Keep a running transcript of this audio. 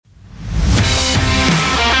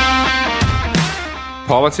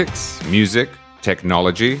Politics, music,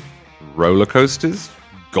 technology, roller coasters,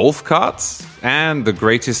 golf carts, and the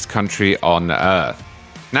greatest country on earth.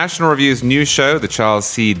 National Review's new show, the Charles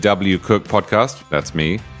C. W. Cook Podcast, that's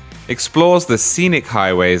me, explores the scenic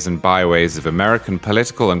highways and byways of American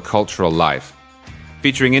political and cultural life.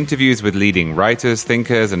 Featuring interviews with leading writers,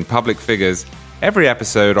 thinkers, and public figures, every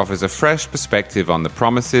episode offers a fresh perspective on the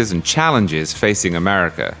promises and challenges facing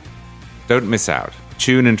America. Don't miss out.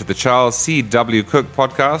 Tune into the Charles C. W. Cook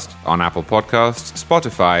Podcast on Apple Podcasts,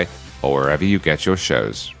 Spotify, or wherever you get your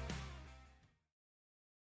shows.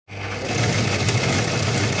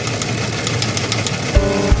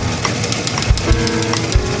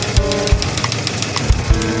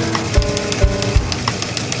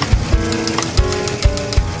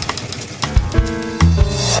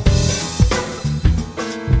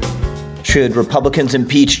 Should Republicans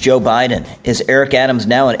impeach Joe Biden? Is Eric Adams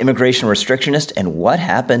now an immigration restrictionist? And what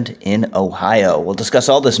happened in Ohio? We'll discuss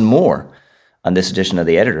all this and more on this edition of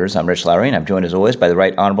The Editors. I'm Rich Lowry, and I'm joined as always by the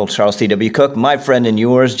Right Honorable Charles C. W. Cook, my friend and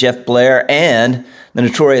yours, Jeff Blair, and the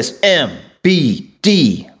notorious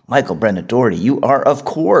MBD, Michael Brendan Doherty. You are, of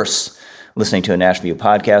course, listening to a National Review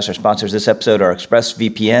podcast. Our sponsors this episode are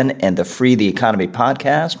ExpressVPN and the Free the Economy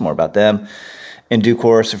podcast. More about them in due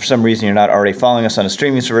course. If for some reason you're not already following us on a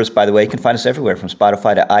streaming service, by the way, you can find us everywhere from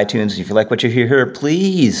Spotify to iTunes. If you like what you hear here,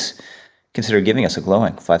 please consider giving us a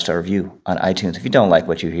glowing 5-star review on iTunes. If you don't like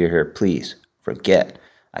what you hear here, please forget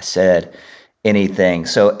I said anything.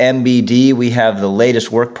 So MBD, we have the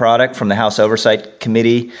latest work product from the House Oversight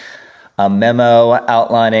Committee, a memo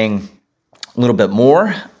outlining a little bit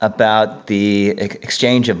more about the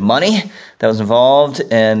exchange of money that was involved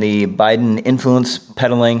in the Biden influence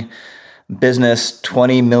peddling business.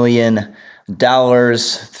 $20 million,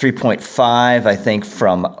 3.5, I think,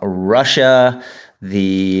 from Russia.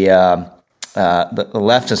 The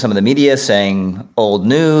left and some of the media saying old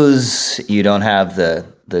news, you don't have the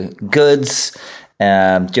goods.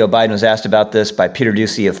 Joe Biden was asked about this by Peter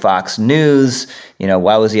Doocy of Fox News. You know,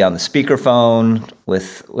 why was he on the speakerphone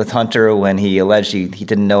with Hunter when he alleged he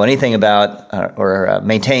didn't know anything about or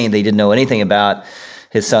maintained that he didn't know anything about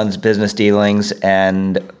his son's business dealings?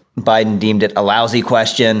 And Biden deemed it a lousy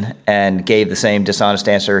question and gave the same dishonest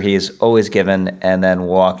answer he's always given and then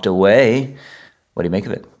walked away. What do you make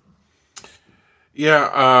of it? Yeah,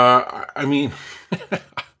 I mean,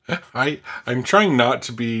 I'm trying not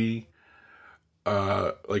to be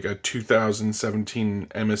like a 2017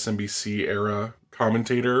 MSNBC era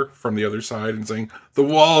commentator from the other side and saying the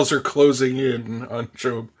walls are closing in on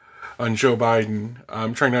Joe Biden.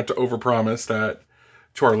 I'm trying not to overpromise that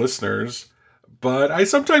to our listeners. But I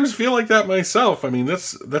sometimes feel like that myself. I mean,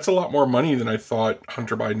 that's a lot more money than I thought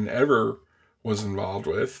Hunter Biden ever was involved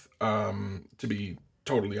with, to be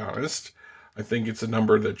totally honest. I think it's a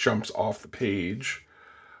number that jumps off the page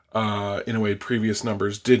in a way previous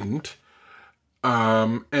numbers didn't.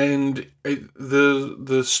 The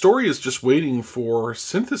story is just waiting for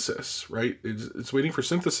synthesis, right? It's waiting for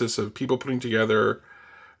synthesis of people putting together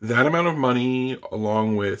that amount of money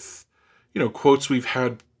along with, quotes we've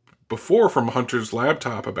had before from Hunter's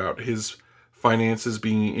laptop about his finances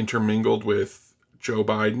being intermingled with Joe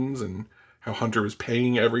Biden's and how Hunter was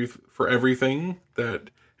paying for everything that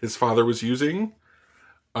his father was using,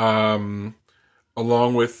 along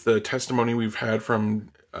with the testimony we've had from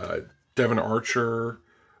Devin Archer,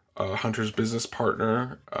 Hunter's business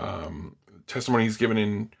partner, testimony he's given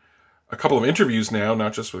in a couple of interviews now,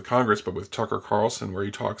 not just with Congress, but with Tucker Carlson, where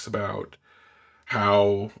he talks about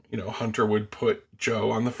how, Hunter would put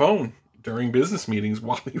Joe on the phone during business meetings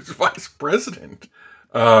while he was vice president.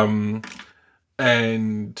 And,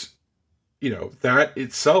 that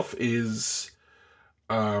itself is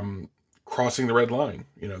crossing the red line.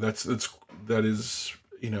 That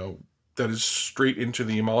is straight into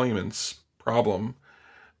the emoluments problem.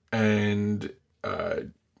 And, I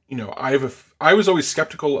was always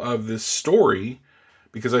skeptical of this story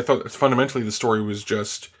because I thought fundamentally the story was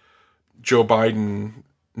just Joe Biden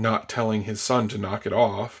not telling his son to knock it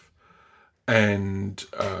off and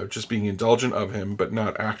just being indulgent of him, but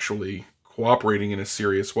not actually cooperating in a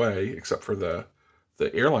serious way, except for the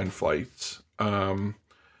airline flights.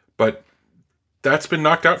 But that's been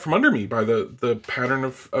knocked out from under me by the pattern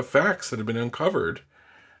of facts that have been uncovered.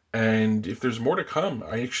 And if there's more to come,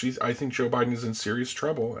 I think Joe Biden is in serious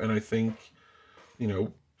trouble. And I think,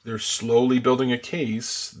 they're slowly building a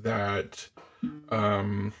case that,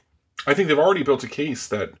 I think they've already built a case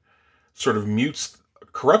that sort of mutes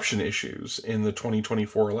corruption issues in the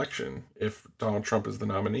 2024 election if Donald Trump is the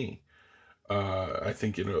nominee. I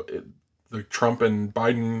think, the Trump and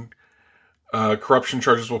Biden corruption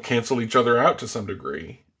charges will cancel each other out to some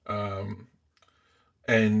degree.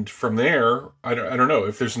 And from there, I don't know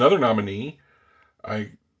if there's another nominee.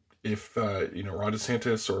 If Ron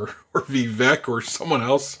DeSantis or Vivek or someone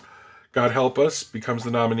else, God help us, becomes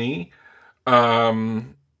the nominee. Joe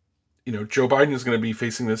Biden is going to be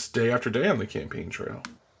facing this day after day on the campaign trail.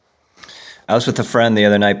 I was with a friend the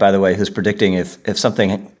other night, by the way, who's predicting if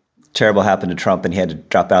something terrible happened to Trump and he had to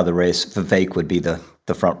drop out of the race, Vivek would be the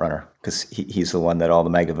front runner because he's the one that all the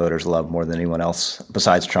MAGA voters love more than anyone else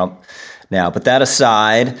besides Trump now. But that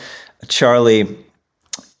aside, Charlie,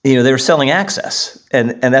 they were selling access,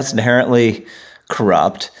 and that's inherently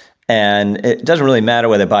corrupt. And it doesn't really matter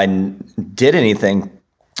whether Biden did anything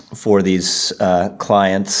for these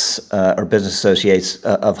clients or business associates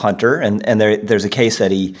of Hunter, and there's a case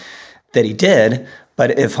that he did.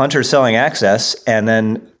 But if Hunter's selling access, and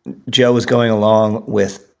then Joe was going along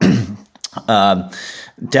with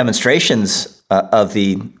demonstrations of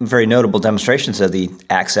the very notable demonstrations of the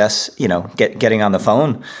access, getting on the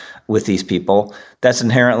phone with these people, that's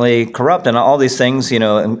inherently corrupt. And all these things,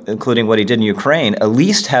 including what he did in Ukraine, at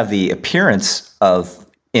least have the appearance of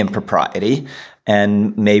impropriety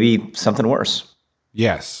and maybe something worse.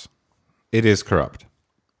 Yes, it is corrupt.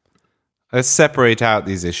 Let's separate out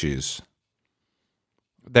these issues.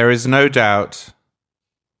 There is no doubt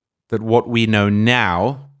that what we know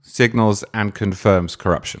now signals and confirms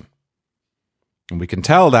corruption. And we can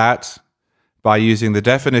tell that by using the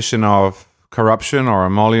definition of corruption or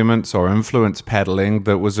emoluments or influence peddling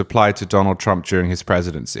that was applied to Donald Trump during his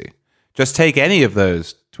presidency. Just take any of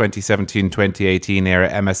those 2017-2018 era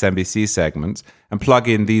MSNBC segments and plug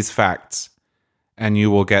in these facts, and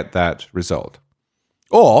you will get that result.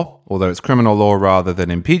 Or, although it's criminal law rather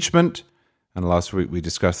than impeachment, and last week we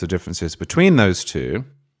discussed the differences between those two,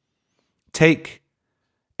 take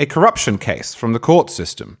a corruption case from the court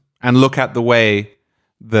system and look at the way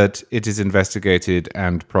that it is investigated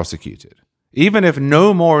and prosecuted. Even if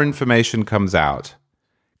no more information comes out,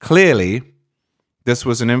 clearly this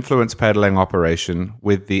was an influence peddling operation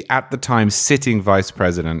with the, at the time, sitting vice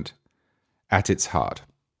president at its heart.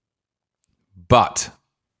 But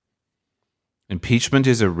impeachment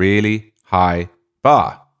is a really high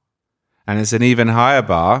bar. And it's an even higher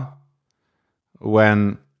bar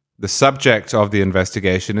when the subject of the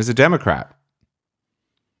investigation is a Democrat.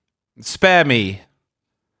 Spare me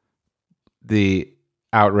the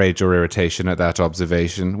outrage or irritation at that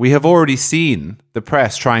observation. We have already seen the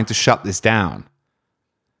press trying to shut this down.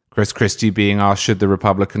 Chris Christie being asked, should the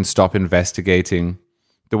Republicans stop investigating?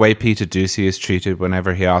 The way Peter Doocy is treated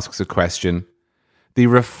whenever he asks a question. The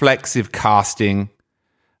reflexive casting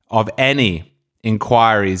of any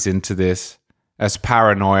inquiries into this as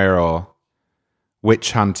paranoia or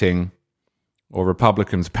witch hunting or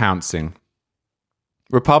Republicans pouncing.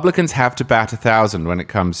 Republicans have to bat 1,000 when it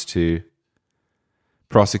comes to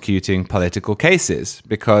prosecuting political cases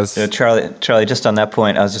because... Charlie, just on that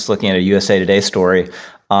point, I was just looking at a USA Today story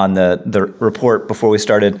on the report before we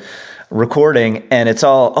started recording, and it's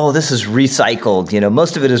all, this is recycled.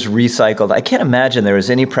 Most of it is recycled. I can't imagine there was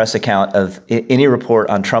any press account of any report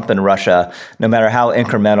on Trump and Russia, no matter how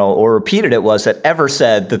incremental or repeated it was, that ever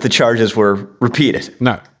said that the charges were repeated.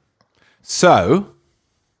 No. So,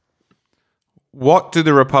 what do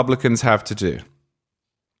the Republicans have to do?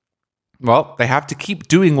 Well, they have to keep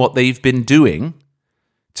doing what they've been doing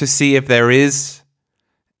to see if there is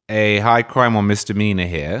a high crime or misdemeanor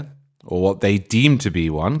here, or what they deem to be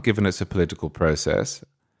one, given it's a political process,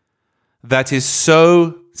 that is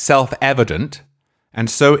so self-evident and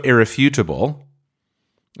so irrefutable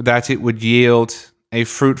that it would yield a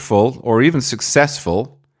fruitful or even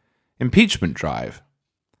successful impeachment drive.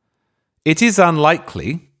 It is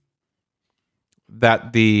unlikely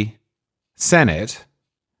that the Senate,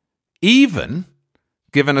 even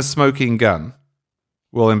given a smoking gun,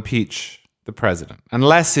 will impeach the president,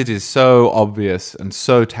 unless it is so obvious and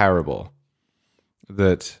so terrible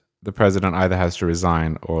that the president either has to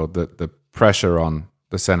resign or that the pressure on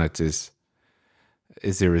the Senate is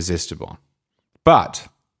irresistible. But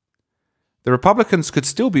the Republicans could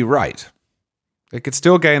still be right. They could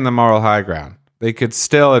still gain the moral high ground. They could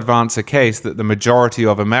still advance a case that the majority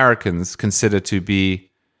of Americans consider to be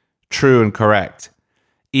true and correct,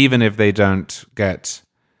 even if they don't get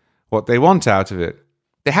what they want out of it.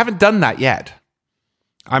 They haven't done that yet.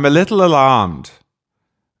 I'm a little alarmed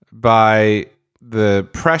by the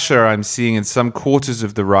pressure I'm seeing in some quarters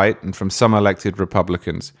of the right and from some elected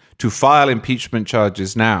Republicans to file impeachment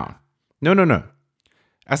charges now. No.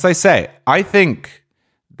 As I say, I think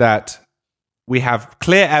that we have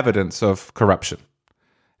clear evidence of corruption.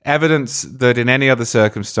 Evidence that in any other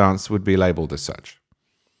circumstance would be labeled as such.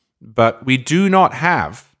 But we do not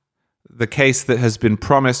have the case that has been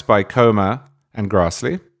promised by Comer and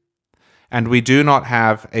Grassley, and we do not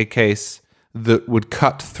have a case that would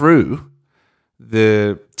cut through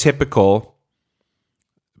the typical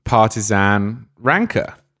partisan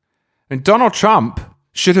rancor. And Donald Trump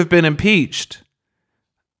should have been impeached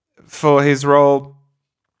for his role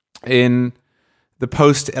in the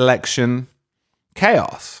post-election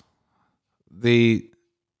chaos, the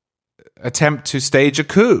attempt to stage a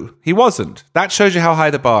coup. He wasn't. That shows you how high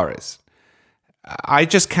the bar is. I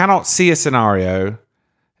just cannot see a scenario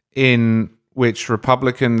in which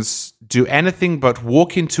Republicans do anything but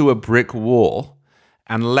walk into a brick wall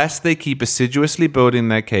unless they keep assiduously building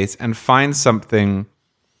their case and find something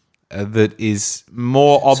that is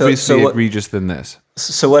more obviously egregious than this.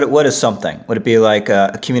 So what is something? Would it be like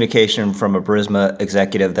a communication from a Burisma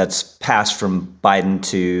executive that's passed from Biden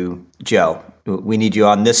to Joe? We need you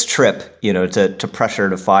on this trip, to pressure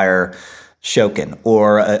to fire Shokin,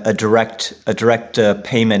 or a direct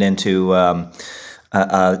payment into a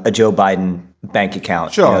Joe Biden bank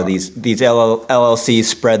account. Sure. These LLCs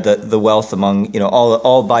spread the wealth among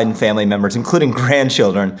all Biden family members, including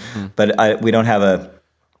grandchildren. Mm-hmm. But we don't have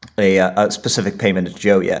a specific payment to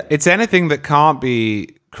Joe yet. It's anything that can't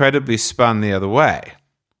be credibly spun the other way.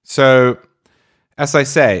 So, as I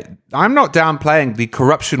say, I'm not downplaying the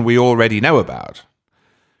corruption we already know about.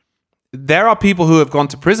 There are people who have gone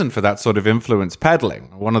to prison for that sort of influence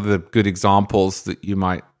peddling. One of the good examples that you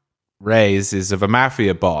might raise is of a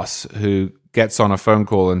mafia boss who gets on a phone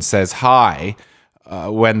call and says hi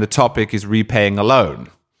when the topic is repaying a loan.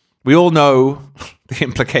 We all know the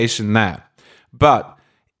implication there. But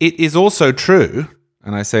it is also true,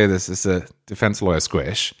 and I say this as a defense lawyer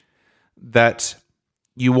squish, that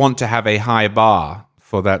you want to have a high bar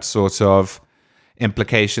for that sort of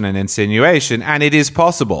implication and insinuation. And it is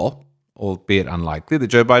possible, albeit unlikely, that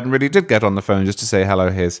Joe Biden really did get on the phone just to say, hello,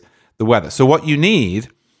 here's the weather. So what you need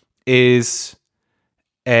is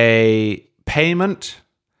a payment,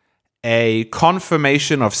 a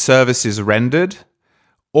confirmation of services rendered,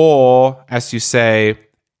 or, as you say,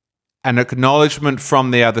 an acknowledgement from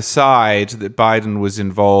the other side that Biden was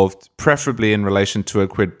involved, preferably in relation to a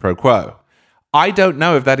quid pro quo. I don't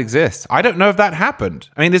know if that exists. I don't know if that happened.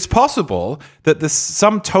 I mean, it's possible that the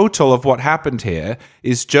sum total of what happened here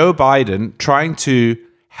is Joe Biden trying to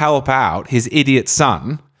help out his idiot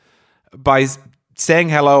son by saying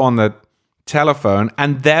hello on the telephone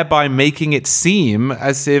and thereby making it seem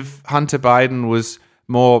as if Hunter Biden was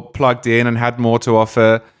more plugged in and had more to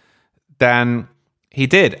offer than he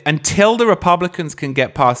did. Until the Republicans can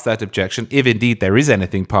get past that objection, if indeed there is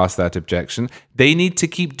anything past that objection, they need to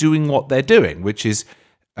keep doing what they're doing, which is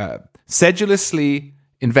sedulously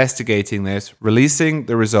investigating this, releasing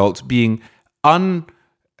the results, being unfazed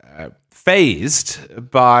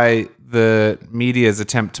by the media's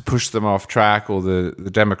attempt to push them off track or the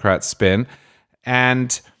Democrats' spin,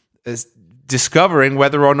 and discovering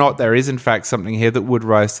whether or not there is, in fact, something here that would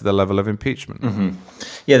rise to the level of impeachment. Mm-hmm.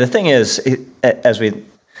 Yeah, the thing is, as we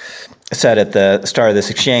said at the start of this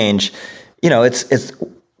exchange, it's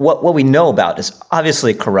what we know about is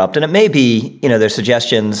obviously corrupt, and it may be, there's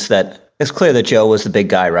suggestions that it's clear that Joe was the big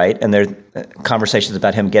guy, right? And there are conversations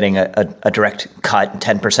about him getting a direct cut,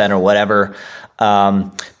 10% or whatever.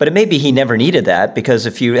 But it may be he never needed that, because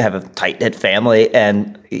if you have a tight-knit family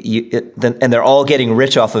and they're all getting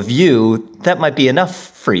rich off of you, that might be enough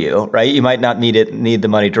for you, right? You might not need the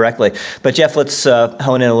money directly. But Jeff, let's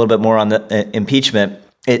hone in a little bit more on the impeachment.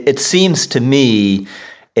 It seems to me,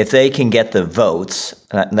 if they can get the votes,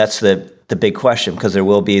 and that's the big question, because there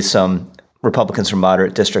will be some Republicans from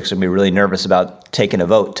moderate districts will be really nervous about taking a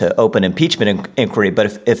vote to open impeachment inquiry.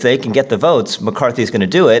 But if they can get the votes, McCarthy's going to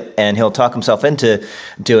do it, and he'll talk himself into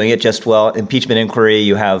doing it. Impeachment inquiry,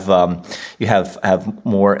 you have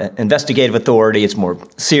more investigative authority. It's more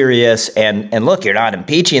serious. And look, you're not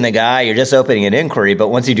impeaching the guy. You're just opening an inquiry. But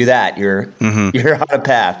once you do that, you're on a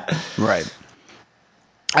path. Right.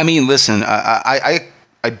 I mean, listen,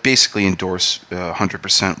 I basically endorse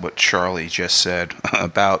 100% what Charlie just said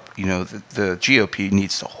about, the GOP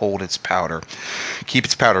needs to hold its powder, keep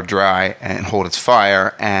its powder dry and hold its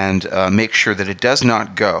fire, and make sure that it does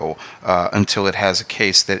not go until it has a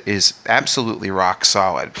case that is absolutely rock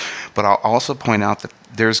solid. But I'll also point out that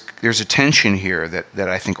there's a tension here that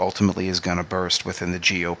I think ultimately is going to burst within the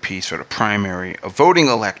GOP sort of primary voting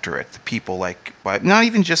electorate, the people like, not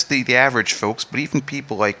even just the average folks, but even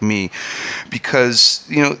people like me, because,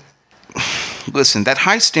 Listen, that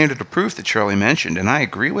high standard of proof that Charlie mentioned, and I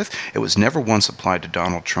agree with, it was never once applied to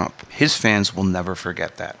Donald Trump. His fans will never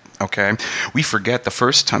forget that. Okay? We forget the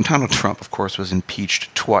first time Donald Trump, of course, was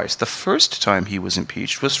impeached twice. The first time he was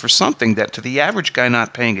impeached was for something that, to the average guy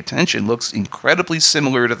not paying attention, looks incredibly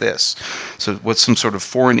similar to this. So, what's some sort of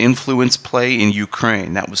foreign influence play in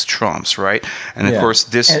Ukraine? That was Trump's, right? And of course,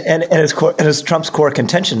 this and his Trump's core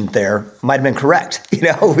contention there might have been correct.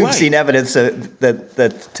 We've seen evidence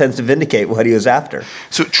that tends to vindicate what he was after.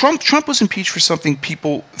 So Trump was impeached for something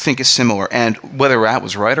people think is similar, and whether that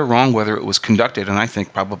was right or wrong, whether it was conducted, and I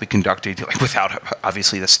think probably conducted without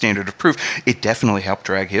obviously the standard of proof, it definitely helped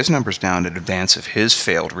drag his numbers down in advance of his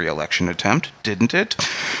failed re-election attempt, didn't it?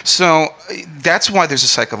 So that's why there's a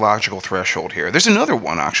psychological threshold here. There's another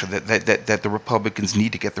one actually that the Republicans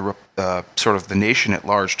need to get the sort of the nation at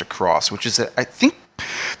large to cross, which is that I think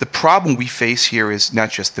the problem we face here is not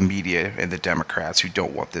just the media and the Democrats who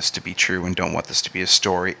don't want this to be true and don't want this to be a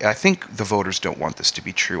story. I think the voters don't want this to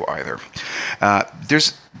be true either.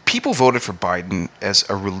 There's people voted for Biden as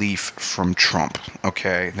a relief from Trump,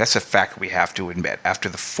 okay? That's a fact we have to admit. After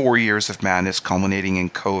the 4 years of madness culminating in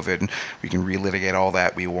COVID, we can relitigate all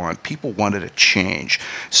that we want. People wanted a change.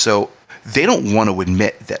 So they don't want to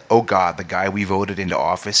admit that, oh God, the guy we voted into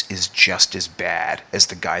office is just as bad as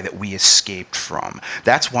the guy that we escaped from.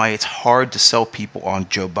 That's why it's hard to sell people on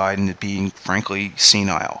Joe Biden being, frankly,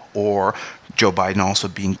 senile, or Joe Biden also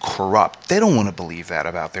being corrupt. They don't want to believe that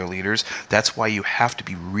about their leaders. That's why you have to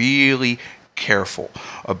be really careful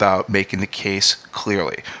about making the case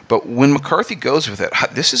clearly. But when McCarthy goes with it,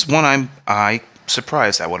 this is one I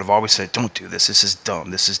surprised. I would have always said, don't do this. This is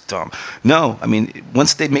dumb. This is dumb. No, I mean,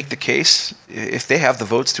 once they make the case, if they have the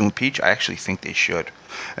votes to impeach, I actually think they should.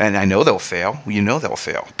 And I know they'll fail. They'll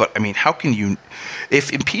fail. But, I mean, how can you...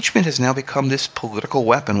 If impeachment has now become this political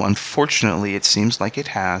weapon, well, unfortunately, it seems like it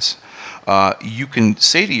has, you can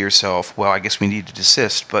say to yourself, well, I guess we need to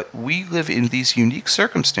desist. But we live in these unique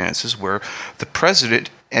circumstances where the president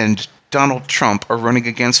and Donald Trump are running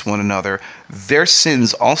against one another. Their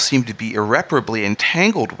sins all seem to be irreparably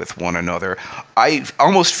entangled with one another. I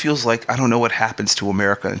almost feels like I don't know what happens to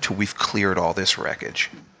America until we've cleared all this wreckage.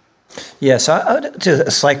 Yeah, so I would do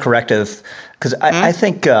a slight corrective because I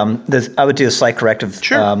think I would do a slight corrective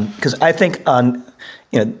because I think on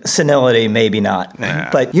senility maybe not,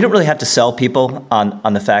 but you don't really have to sell people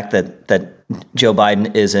on the fact that Joe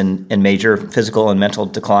Biden is in major physical and mental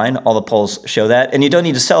decline. All the polls show that, and you don't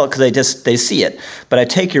need to sell it because they see it. But I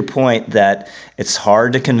take your point that it's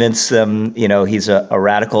hard to convince them. He's a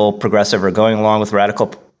radical progressive or going along with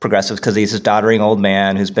radical progressives because he's a doddering old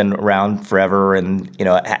man who's been around forever and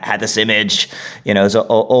had this image, as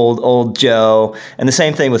old Joe. And the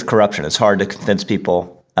same thing with corruption. It's hard to convince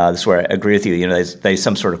people. This is where I agree with you. There's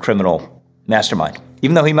some sort of criminal mastermind.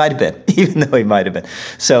 Even though he might have been.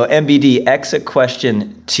 So, MBD, exit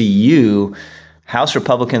question to you. House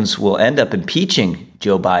Republicans will end up impeaching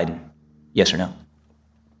Joe Biden. Yes or no?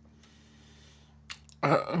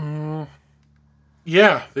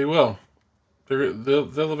 Yeah, they will.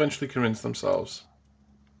 They'll eventually convince themselves.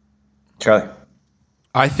 Charlie?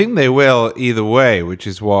 I think they will either way, which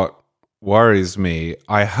is what worries me.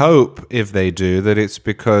 I hope if they do that it's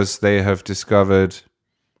because they have discovered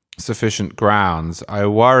sufficient grounds. I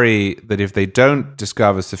worry that if they don't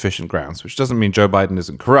discover sufficient grounds, which doesn't mean Joe Biden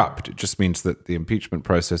isn't corrupt, it just means that the impeachment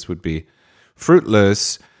process would be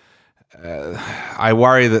fruitless. I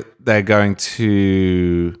worry that they're going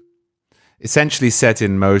to essentially set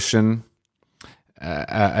in motion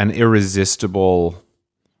an irresistible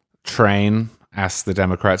train, as the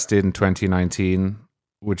Democrats did in 2019,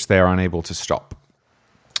 which they are unable to stop.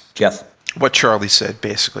 Jeff? What Charlie said,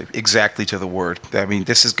 basically, exactly to the word. I mean,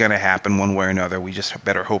 this is going to happen one way or another. We just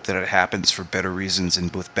better hope that it happens for better reasons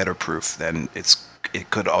and with better proof than it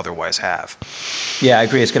could otherwise have. Yeah, I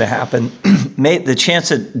agree. It's going to happen. The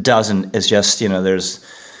chance it doesn't is just, there's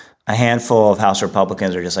a handful of House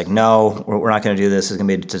Republicans are just like, no, we're not going to do this. It's going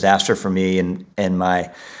to be a disaster for me and my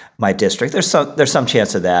district. There's some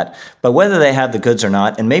chance of that. But whether they have the goods or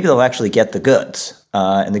not, and maybe they'll actually get the goods,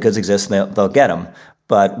 and the goods exist and they'll get them.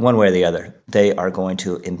 But one way or the other, they are going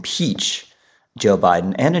to impeach Joe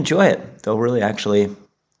Biden and enjoy it. They'll really actually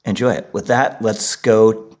enjoy it. With that, let's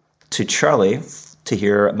go to Charlie to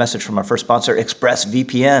hear a message from our first sponsor,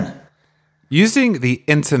 ExpressVPN. Using the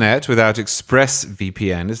internet without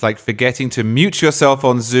ExpressVPN is like forgetting to mute yourself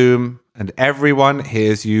on Zoom and everyone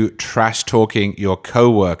hears you trash-talking your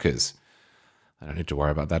co-workers. I don't need to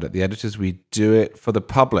worry about that at the editors. We do it for the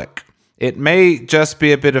public. It may just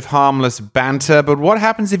be a bit of harmless banter, but what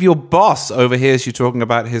happens if your boss overhears you talking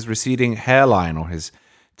about his receding hairline or his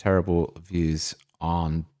terrible views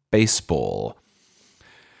on baseball?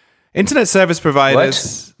 Internet service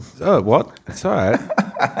providers. Oh, what? It's all right.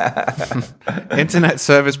 Internet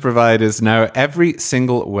service providers know every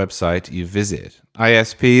single website you visit.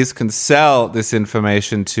 ISPs can sell this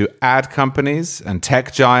information to ad companies and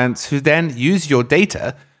tech giants who then use your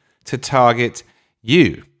data to target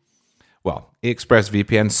you. Well,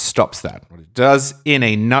 ExpressVPN stops that. What it does, in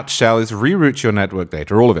a nutshell, is reroute your network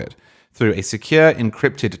data, all of it, through a secure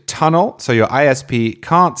encrypted tunnel so your ISP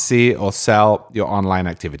can't see or sell your online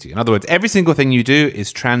activity. In other words, every single thing you do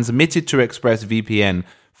is transmitted to ExpressVPN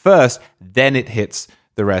first, then it hits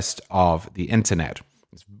the rest of the internet.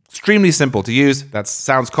 It's extremely simple to use. That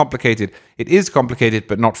sounds complicated. It is complicated,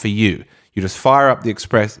 but not for you. You just fire up the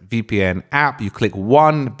ExpressVPN app, you click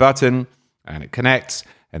one button, and it connects,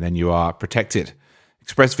 and then you are protected.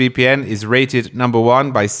 ExpressVPN is rated number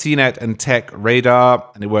 1 by CNET and Tech Radar,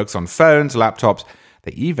 and it works on phones, laptops.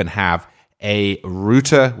 They even have a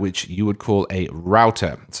router, which you would call a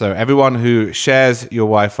router. So everyone who shares your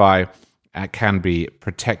Wi-Fi can be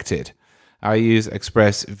protected. I use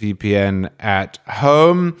ExpressVPN at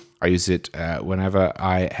home. I use it whenever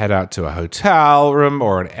I head out to a hotel room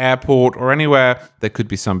or an airport or anywhere. There could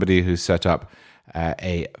be somebody who set up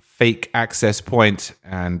a fake access point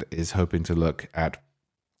and is hoping to look at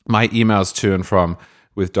my emails to and from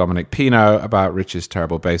with Dominic Pino about Rich's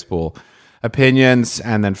terrible baseball opinions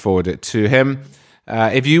and then forward it to him.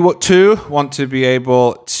 If you want to be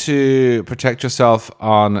able to protect yourself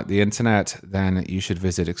on the internet, then you should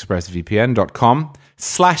visit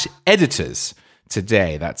expressvpn.com/editors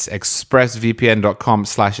today. That's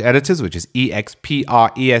expressvpn.com/editors, which is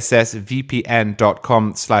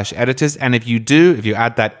expressvpn.com/editors. And if you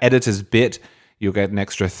add that editors bit, you'll get an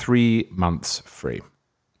extra 3 months free.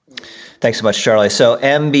 Thanks so much, Charlie. So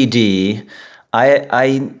MBD,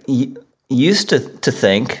 I used to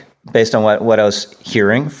think, based on what I was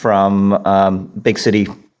hearing from big city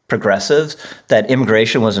progressives, that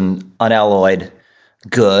immigration was an unalloyed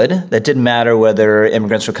good. That didn't matter whether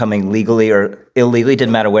immigrants were coming legally or illegally.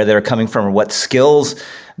 Didn't matter where they were coming from or what skills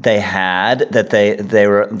they had. That they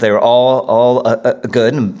were all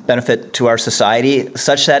good and benefit to our society,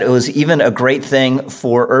 such that it was even a great thing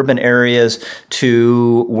for urban areas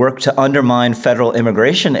to work to undermine federal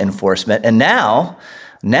immigration enforcement. And now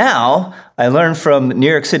I learned from New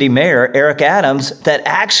York City Mayor Eric Adams that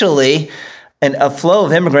actually a flow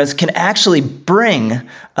of immigrants can actually bring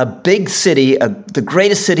a big city, the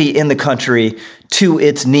greatest city in the country, to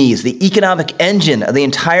its knees. The economic engine of the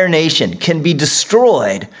entire nation can be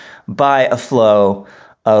destroyed by a flow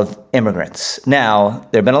of immigrants. Now,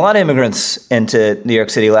 there have been a lot of immigrants into New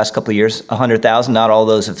York City the last couple of years, 100,000. Not all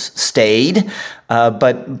those have stayed.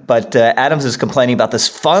 But Adams is complaining about this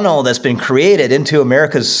funnel that's been created into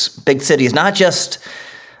America's big cities, not just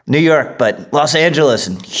New York, but Los Angeles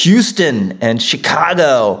and Houston and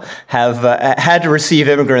Chicago have had to receive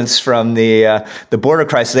immigrants from the border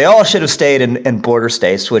crisis. They all should have stayed in border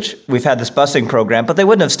states, which we've had this busing program, but they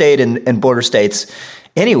wouldn't have stayed in border states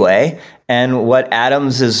anyway. And what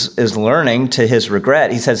Adams is learning, to his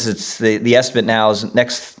regret, he says it's the estimate now is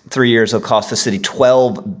next 3 years will cost the city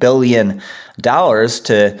 $12 billion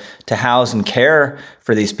to house and care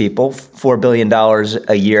for these people, $4 billion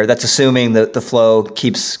a year. That's assuming that the flow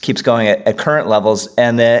keeps going at current levels.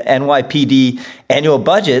 And the NYPD annual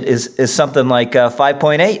budget is something like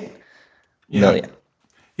 5.8 million.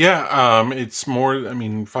 Yeah, it's more. I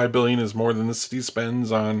mean, $5 billion is more than the city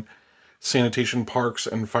spends on sanitation, parks,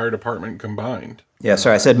 and fire department combined. Yeah,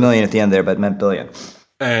 sorry, I said million at the end there, but meant billion.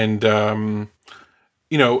 And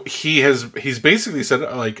he's basically said,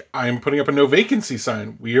 like, I'm putting up a no vacancy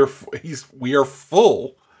sign. We are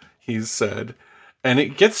full, he's said. And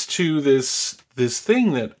it gets to this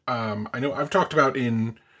thing that I know I've talked about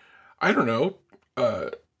in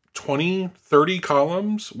 20, 30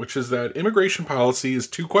 columns, which is that immigration policy is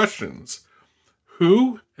 2 questions: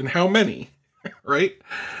 who and how many, right?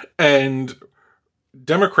 And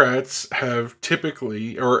Democrats have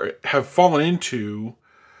typically, or have fallen into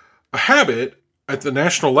a habit at the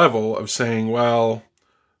national level of saying, well,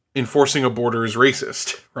 enforcing a border is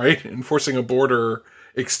racist, right? Enforcing a border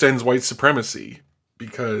extends white supremacy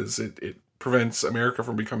because it prevents America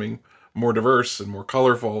from becoming more diverse and more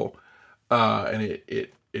colorful, and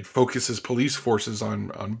it focuses police forces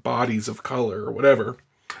on bodies of color or whatever.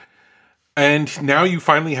 And now you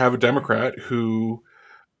finally have a Democrat who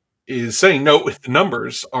is saying, no, the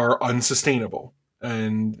numbers are unsustainable,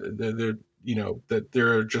 and that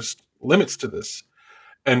there are just limits to this.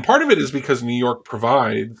 And part of it is because New York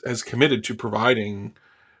has committed to providing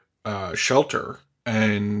shelter,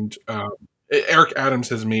 and Eric Adams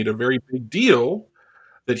has made a very big deal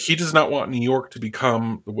that he does not want New York to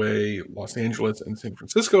become the way Los Angeles and San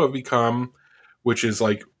Francisco have become, which is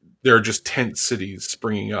like there are just tent cities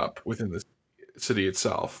springing up within the city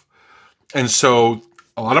itself. And so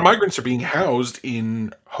a lot of migrants are being housed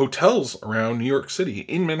in hotels around New York City,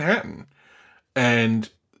 in Manhattan. And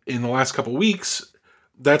in the last couple of weeks,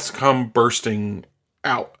 that's come bursting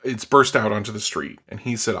out. It's burst out onto the street. And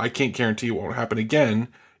he said, I can't guarantee it won't happen again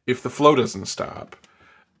if the flow doesn't stop.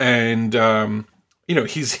 And,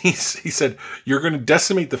 he said, you're going to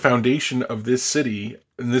decimate the foundation of this city.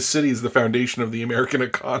 And this city is the foundation of the American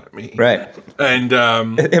economy. Right. And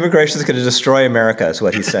immigration is going to destroy America, is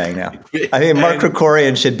what he's saying now. I mean, Mark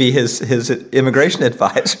Krikorian should be his immigration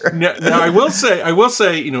advisor. Now, I will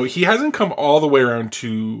say, he hasn't come all the way around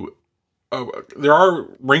to. There are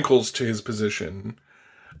wrinkles to his position,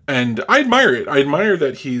 and I admire it. I admire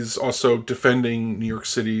that he's also defending New York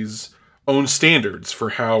City's own standards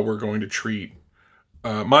for how we're going to treat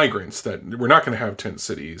migrants. That we're not going to have tent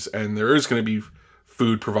cities, and there is going to be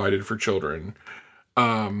food provided for children.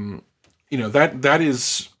 That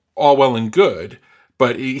is all well and good,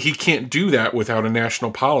 but he can't do that without a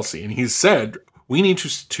national policy. And he's said we need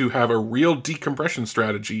to have a real decompression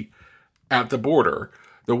strategy at the border.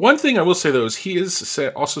 The one thing I will say, though, is he is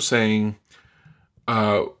also saying,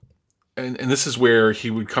 and this is where he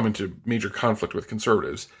would come into major conflict with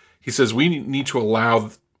conservatives. He says we need to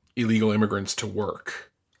allow illegal immigrants to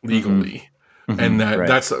work legally. Mm-hmm. And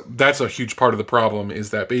that's a huge part of the problem,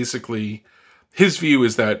 is that basically his view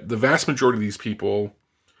is that the vast majority of these people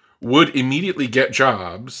would immediately get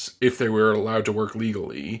jobs if they were allowed to work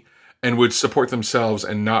legally and would support themselves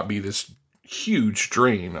and not be this huge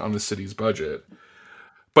drain on the city's budget.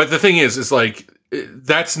 But the thing is like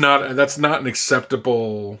that's not an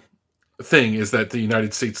acceptable thing, is that the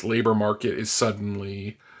United States labor market is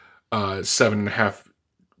suddenly 7.5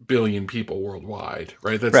 billion people worldwide,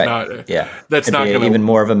 right? That's not That's not going to even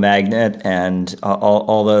more of a magnet, and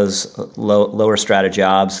all those lower strata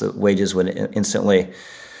jobs, the wages would instantly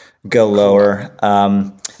go lower.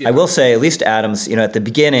 I will say, at least Adams, at the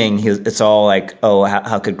beginning, it's all like, oh,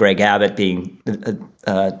 how could Greg Abbott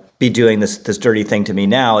be doing this dirty thing to me?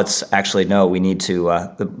 Now it's actually, no, we need to,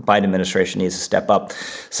 the Biden administration needs to step up.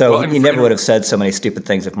 So he never would have said so many stupid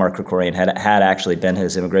things if Mark Krikorian had actually been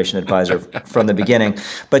his immigration advisor from the beginning.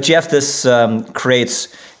 But Jeff, this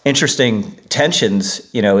creates interesting tensions,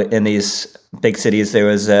 in these big cities. There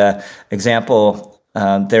was an example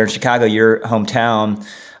there in Chicago, your hometown,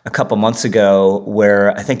 a couple months ago,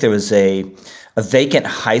 where I think there was a vacant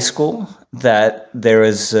high school that there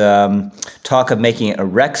was talk of making it a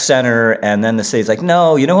rec center, and then the city's like,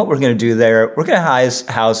 no, you know what we're going to do there? We're going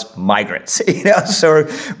to house migrants. So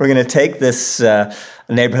we're going to take this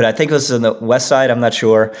neighborhood. I think it was in the west side. I'm not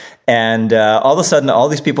sure. And all of a sudden, all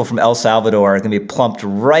these people from El Salvador are going to be plumped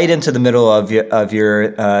right into the middle of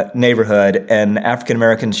your neighborhood. And African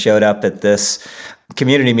Americans showed up at this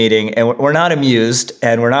community meeting, and we're not amused,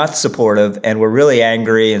 and we're not supportive, and we're really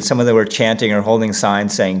angry, and some of them were chanting or holding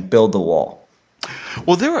signs saying, build the wall.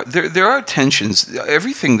 Well, there are tensions.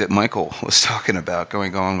 Everything that Michael was talking about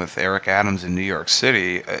going on with Eric Adams in New York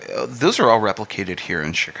City, those are all replicated here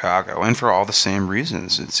in Chicago, and for all the same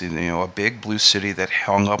reasons. It's a big blue city that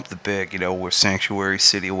hung up the big where sanctuary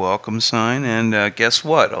city welcome sign, and guess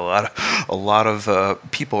what? A lot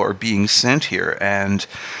of people are being sent here, and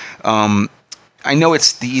I know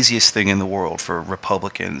it's the easiest thing in the world for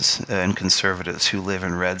Republicans and conservatives who live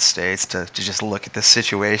in red states to just look at the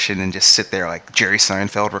situation and just sit there like Jerry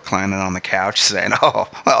Seinfeld reclining on the couch saying, oh,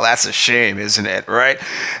 well, that's a shame, isn't it? Right?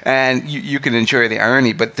 And you can enjoy the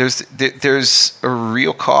irony, but there's a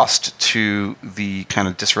real cost to the kind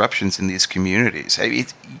of disruptions in these communities.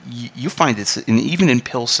 You find even in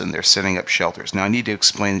Pilsen, they're setting up shelters. Now, I need to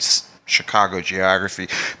explain Chicago geography.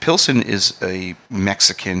 Pilsen is a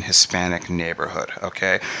Mexican Hispanic neighborhood.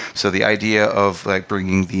 Okay, so the idea of like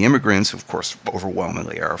bringing the immigrants, of course,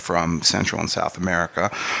 overwhelmingly are from Central and South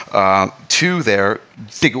America, to there,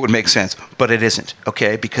 think it would make sense, but it isn't.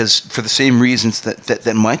 Okay, because for the same reasons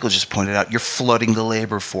that Michael just pointed out, you're flooding the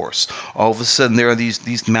labor force. All of a sudden, there are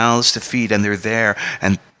these mouths to feed, and they're there,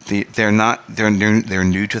 and they're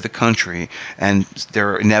new to the country, and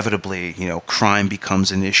they're inevitably, crime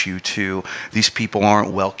becomes an issue too. These people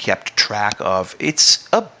aren't well kept track of. It's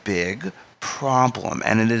a big problem,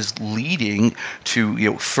 and it is leading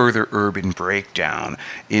to further urban breakdown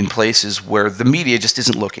in places where the media just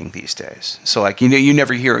isn't looking these days. So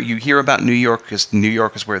you hear about New York because New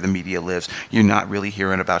York is where the media lives. You're not really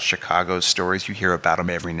hearing about Chicago's stories. You hear about them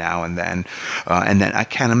every now and then I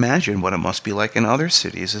can't imagine what it must be like in other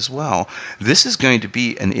cities as well. This is going to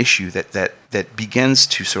be an issue that begins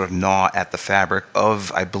to sort of gnaw at the fabric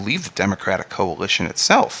of, I believe, the Democratic coalition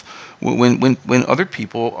itself. When other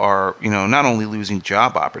people are, not only losing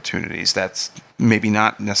job opportunities, that's maybe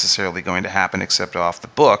not necessarily going to happen except off the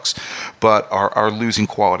books, but are losing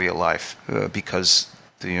quality of life because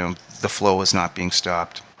the flow is not being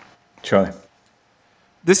stopped. Charlie.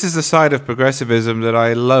 This is a side of progressivism that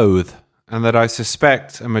I loathe, and that I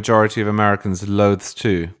suspect a majority of Americans loathes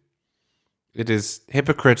too. It is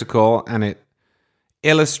hypocritical, and it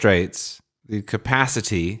illustrates the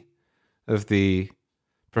capacity of the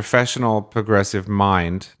professional progressive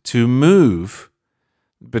mind to move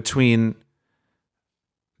between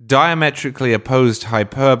diametrically opposed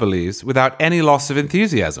hyperboles without any loss of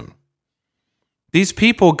enthusiasm. These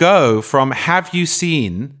people go from, have you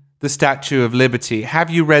seen the Statue of Liberty? Have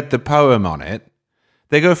you read the poem on it?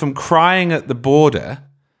 They go from crying at the border.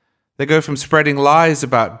 They go from spreading lies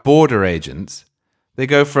about border agents. They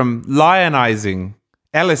go from lionizing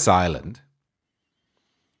Ellis Island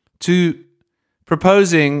to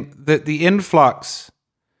proposing that the influx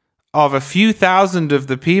of a few thousand of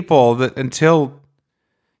the people that until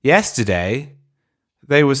yesterday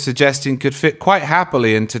they were suggesting could fit quite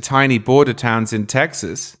happily into tiny border towns in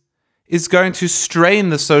Texas is going to strain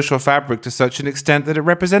the social fabric to such an extent that it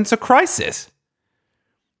represents a crisis.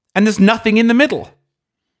 And there's nothing in the middle.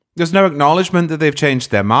 There's no acknowledgement that they've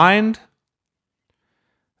changed their mind.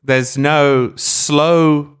 There's no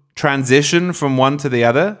slow transition from one to the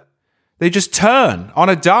other. They just turn on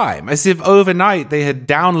a dime, as if overnight they had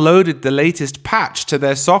downloaded the latest patch to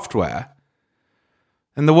their software.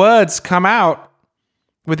 And the words come out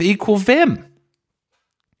with equal vim.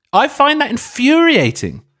 I find that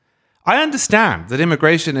infuriating. I understand that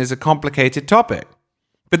immigration is a complicated topic,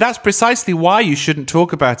 but that's precisely why you shouldn't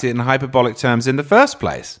talk about it in hyperbolic terms in the first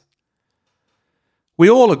place. We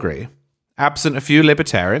all agree, absent a few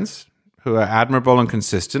libertarians, who are admirable and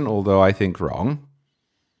consistent, although I think wrong,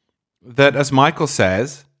 that, as Michael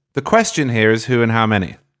says, the question here is who and how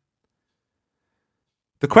many.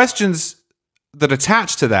 The questions that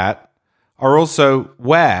attach to that are also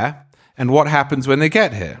where and what happens when they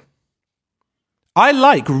get here. I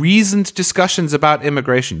like reasoned discussions about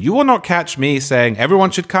immigration. You will not catch me saying everyone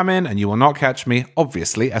should come in, and you will not catch me,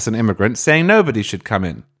 obviously, as an immigrant, saying nobody should come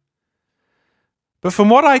in. But from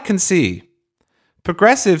what I can see,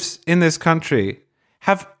 progressives in this country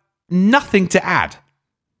have nothing to add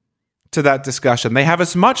to that discussion. They have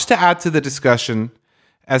as much to add to the discussion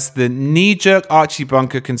as the knee-jerk Archie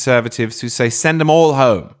Bunker conservatives who say, send them all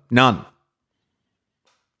home. None.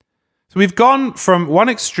 So we've gone from one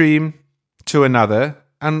extreme to another,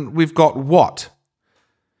 and we've got what?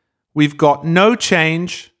 We've got no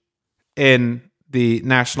change in the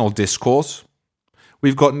national discourse.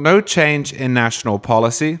 We've got no change in national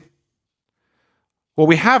policy. What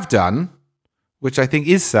we have done, which I think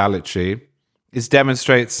is salutary, is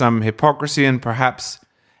demonstrate some hypocrisy and perhaps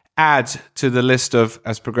add to the list of,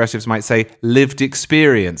 as progressives might say, lived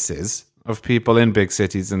experiences of people in big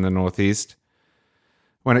cities in the Northeast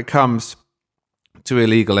when it comes to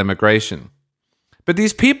illegal immigration. But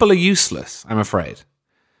these people are useless, I'm afraid.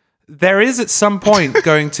 There is at some point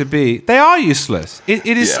going to be... They are useless. It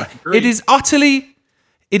is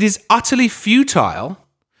utterly futile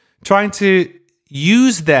trying to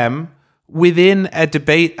use them within a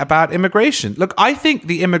debate about immigration. Look, I think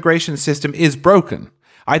the immigration system is broken.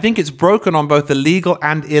 I think it's broken on both the legal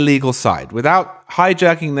and illegal side. Without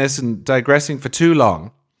hijacking this and digressing for too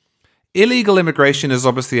long, illegal immigration is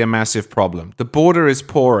obviously a massive problem. The border is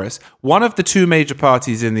porous. One of the two major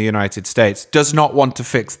parties in the United States does not want to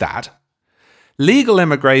fix that. Legal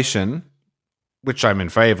immigration, which I'm in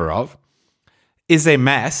favor of, is a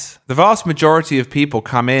mess. The vast majority of people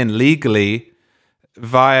come in legally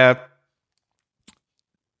via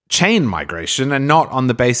chain migration and not on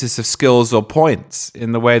the basis of skills or points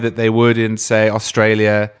in the way that they would in, say,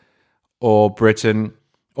 Australia or Britain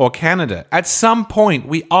or Canada. At some point,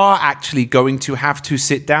 we are actually going to have to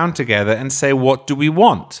sit down together and say, what do we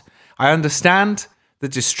want? I understand the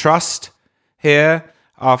distrust here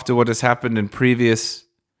after what has happened in previous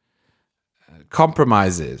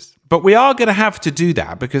compromises. But we are going to have to do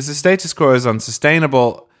that because the status quo is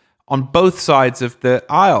unsustainable on both sides of the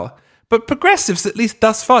aisle. But progressives, at least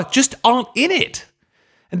thus far, just aren't in it.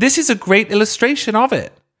 And this is a great illustration of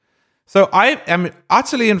it. So I am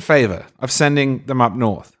utterly in favor of sending them up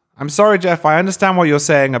north. I'm sorry, Jeff, I understand what you're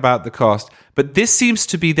saying about the cost, but this seems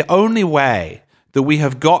to be the only way that we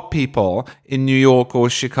have got people in New York or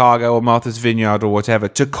Chicago or Martha's Vineyard or whatever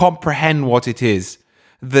to comprehend what it is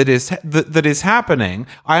that is happening.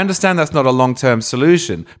 I understand that's not a long-term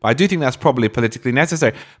solution, but I do think that's probably politically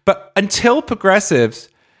necessary. But until progressives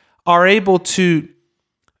are able to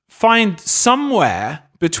find somewhere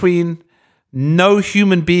between no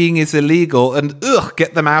human being is illegal and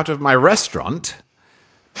get them out of my restaurant,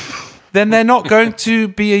 then they're not going to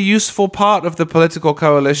be a useful part of the political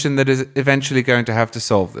coalition that is eventually going to have to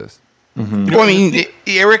solve this. Mm-hmm. Well, I mean,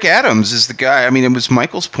 Eric Adams is the guy. I mean, it was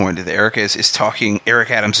Michael's point that Eric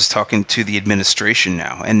Adams is talking to the administration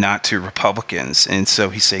now and not to Republicans. And so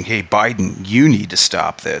he's saying, hey, Biden, you need to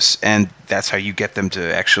stop this. And that's how you get them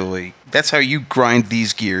to actually, that's how you grind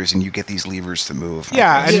these gears and you get these levers to move.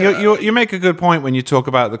 Yeah, and you make a good point when you talk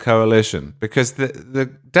about the coalition, because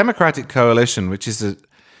the Democratic coalition, which is an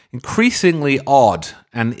increasingly odd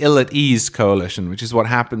and ill-at-ease coalition, which is what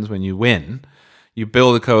happens when you win. You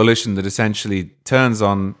build a coalition that essentially turns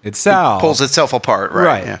on itself. It pulls itself apart, right?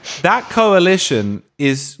 Right. Yeah. That coalition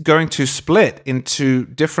is going to split into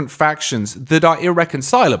different factions that are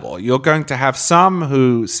irreconcilable. You're going to have some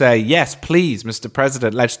who say, yes, please, Mr.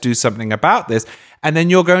 President, let's do something about this. And then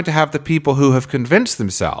you're going to have the people who have convinced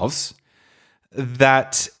themselves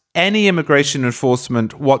that any immigration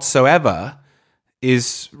enforcement whatsoever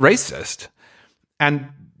is racist. And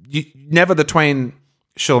never the twain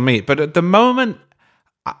shall meet. But at the moment,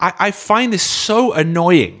 I find this so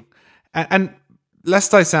annoying. And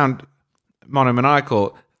lest I sound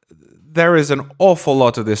monomaniacal, there is an awful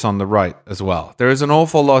lot of this on the right as well. There is an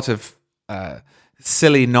awful lot of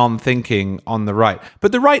silly non-thinking on the right.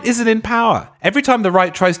 But the right isn't in power. Every time the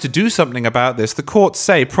right tries to do something about this, the courts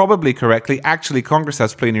say, probably correctly, actually Congress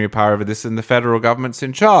has plenary power over this and the federal government's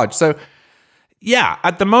in charge. So, yeah,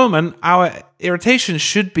 at the moment, our irritation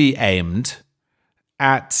should be aimed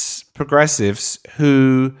at progressives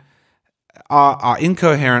who are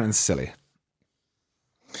incoherent and silly.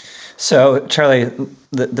 So, Charlie,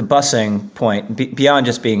 the busing point, beyond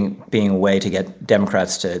just being a way to get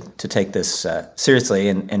Democrats to take this seriously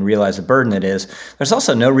and realize the burden it is, there's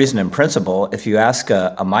also no reason in principle, if you ask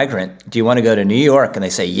a migrant, do you want to go to New York? And they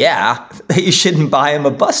say, yeah, you shouldn't buy him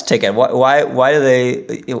a bus ticket. Why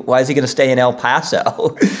is he going to stay in El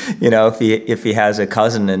Paso, if he has a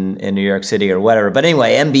cousin in New York City or whatever? But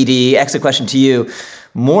anyway, MBD, exit question to you.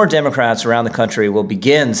 More Democrats around the country will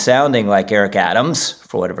begin sounding like Eric Adams,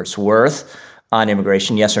 for whatever it's worth, on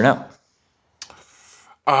immigration, yes or no?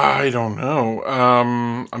 I don't know.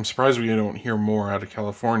 I'm surprised we don't hear more out of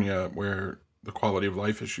California, where the quality of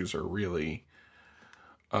life issues are really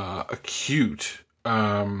acute.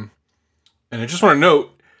 And I just want to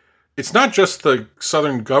note, it's not just the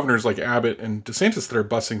southern governors like Abbott and DeSantis that are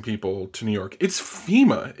busing people to New York. It's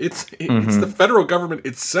FEMA. It's the federal government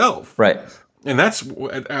itself. Right. And that's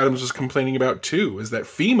what Adams was complaining about, too, is that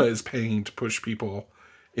FEMA is paying to push people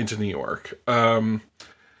into New York.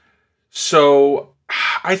 So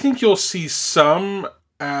I think you'll see some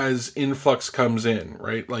as influx comes in,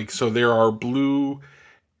 right? Like, so there are blue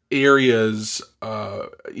areas,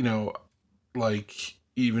 like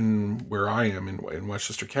even where I am in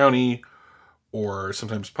Westchester County, or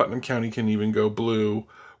sometimes Putnam County can even go blue,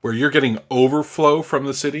 where you're getting overflow from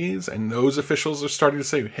the cities, and those officials are starting to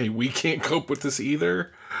say, hey, we can't cope with this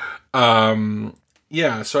either. So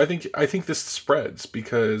I think this spreads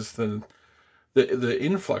because the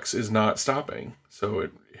influx is not stopping. So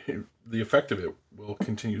the effect of it will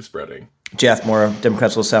continue spreading. Jeff, more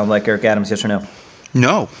Democrats will sound like Eric Adams, yes or no?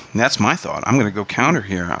 No, that's my thought. I'm going to go counter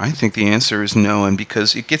here. I think the answer is no, and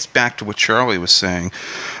because it gets back to what Charlie was saying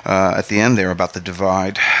at the end there about the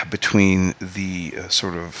divide between the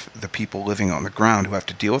sort of the people living on the ground who have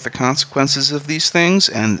to deal with the consequences of these things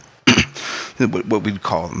and what we'd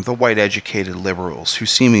call them, the white educated liberals who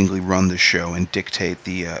seemingly run the show and dictate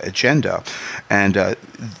the agenda. And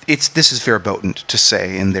this is verboten to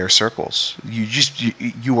say in their circles.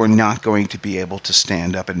 You are not going to be able to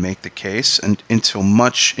stand up and make the case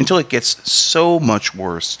until it gets so much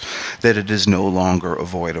worse that it is no longer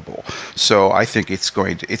avoidable. So I think it's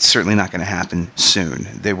certainly not going to happen soon.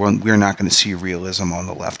 We're not going to see realism on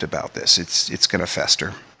the left about this. It's going to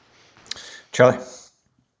fester. Charlie?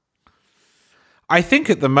 I think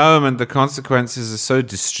at the moment the consequences are so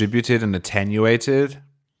distributed and attenuated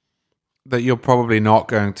that you're probably not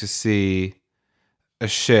going to see a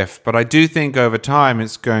shift. But I do think over time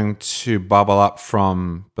it's going to bubble up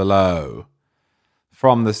from below,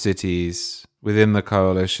 from the cities within the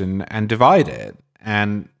coalition, and divide it.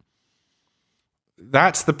 And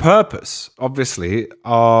that's the purpose, obviously,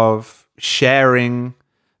 of sharing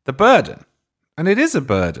the burden. And it is a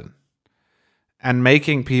burden. And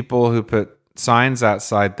making people who put signs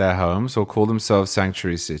outside their homes or call themselves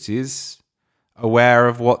sanctuary cities aware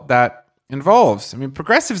of what that involves. I mean,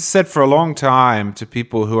 progressives said for a long time to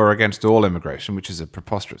people who are against all immigration, which is a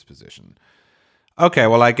preposterous position, okay,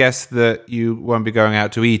 well, I guess that you won't be going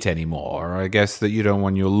out to eat anymore, or I guess that you don't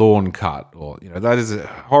want your lawn cut, or, that is a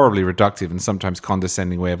horribly reductive and sometimes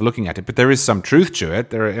condescending way of looking at it. But there is some truth to it.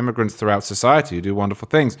 There are immigrants throughout society who do wonderful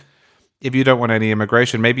things. If you don't want any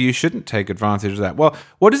immigration, maybe you shouldn't take advantage of that. Well,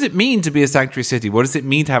 what does it mean to be a sanctuary city? What does it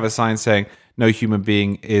mean to have a sign saying no human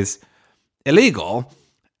being is illegal?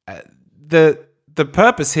 The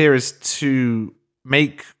purpose here is to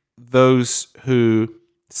make those who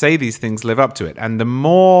say these things live up to it. And the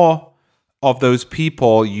more of those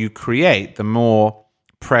people you create, the more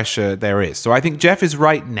pressure there is. So I think Jeff is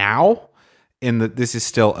right now in that this is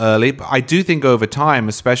still early. But I do think over time,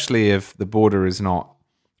 especially if the border is not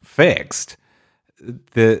fixed,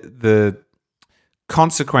 the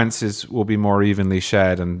consequences will be more evenly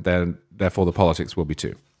shared, and then therefore the politics will be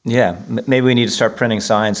too. Yeah, maybe we need to start printing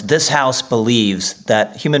signs. This house believes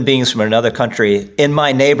that human beings from another country in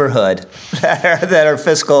my neighborhood that are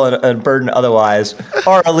fiscal and burdened otherwise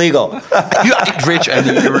are illegal. Rich,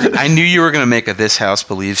 I knew you were going to make a "this house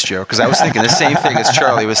believes" joke, because I was thinking the same thing as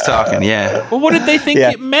Charlie was talking. Yeah. Well, what did they think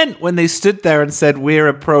it meant when they stood there and said, "We're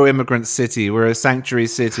a pro-immigrant city. We're a sanctuary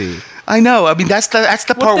city"? I know. I mean, that's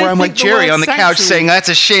the part where I'm like Jerry on the couch saying, "That's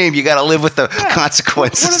a shame. You got to live with the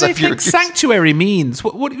consequences." What do they think sanctuary means?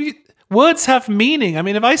 What words have meaning. I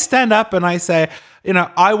mean, if I stand up and I say,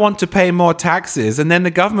 I want to pay more taxes, and then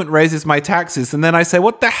the government raises my taxes, and then I say,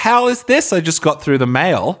 what the hell is this I just got through the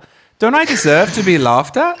mail? Don't I deserve to be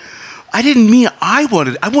laughed at? I didn't mean I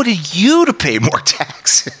wanted you to pay more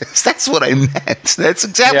taxes. That's what I meant. That's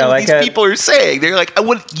exactly what these people are saying. They're like, I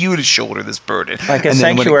want you to shoulder this burden. Like a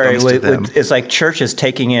sanctuary is like churches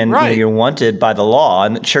taking in, you're wanted by the law,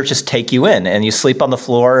 and churches take you in, and you sleep on the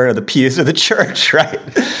floor or the pews of the church, right?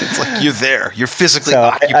 It's like you're there. You're physically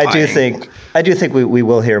occupying. I do think we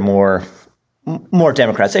will hear more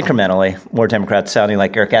Democrats, incrementally, more Democrats sounding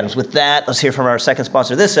like Eric Adams. With that, let's hear from our second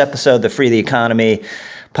sponsor of this episode, the Free the Economy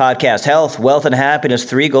podcast. Health, wealth, and happiness,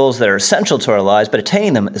 3 goals that are essential to our lives, but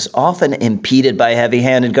attaining them is often impeded by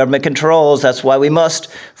heavy-handed government controls. That's why we must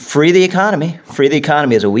free the economy. Free the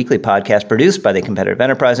Economy is a weekly podcast produced by the Competitive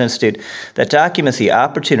Enterprise Institute that documents the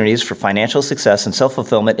opportunities for financial success and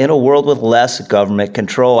self-fulfillment in a world with less government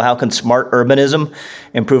control. How can smart urbanism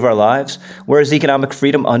improve our lives? Where is economic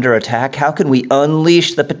freedom under attack? How can we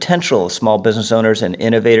unleash the potential of small business owners and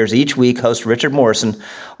innovators? Each week, host Richard Morrison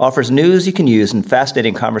offers news you can use in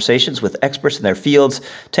fascinating conversations with experts in their fields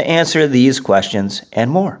to answer these questions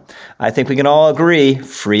and more. I think we can all agree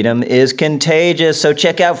freedom is contagious, so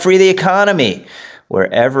check out Free the Economy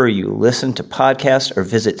wherever you listen to podcasts, or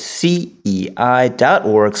visit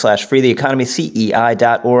CEI.org/freetheeconomy,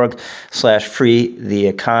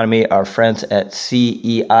 CEI.org/freetheeconomy. Our friends at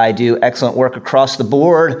CEI do excellent work across the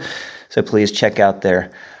board, so please check out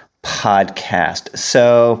their podcast.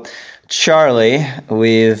 So, Charlie,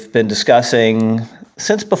 we've been discussing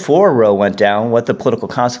since before Roe went down what the political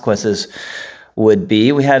consequences would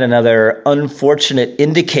be. We had another unfortunate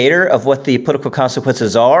indicator of what the political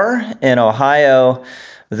consequences are in Ohio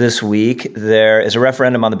this week. There is a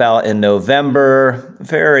referendum on the ballot in November,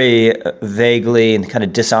 very vaguely and kind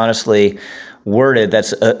of dishonestly worded.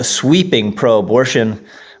 That's a sweeping pro-abortion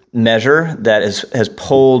measure that has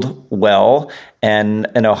polled well. And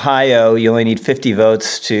in Ohio, you only need 50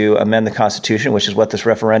 votes to amend the Constitution, which is what this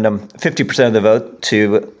referendum, 50% of the vote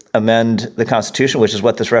to amend the Constitution, which is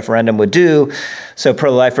what this referendum would do. So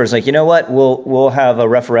pro-lifers like, you know what, we'll have a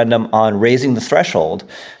referendum on raising the threshold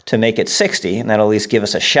to make it 60, and that'll at least give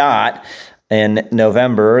us a shot. In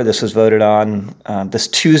November, this was voted on this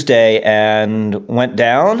Tuesday and went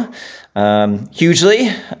down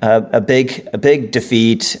hugely, a big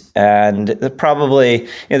defeat, and probably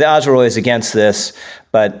the odds were always against this,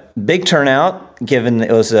 but big turnout given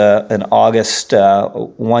it was an August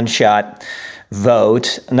one-shot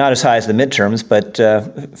vote, not as high as the midterms, but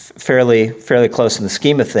fairly close in the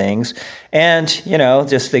scheme of things. And,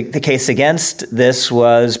 just the case against this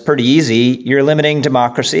was pretty easy. You're limiting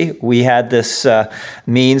democracy. We had this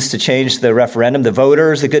means to change the referendum, the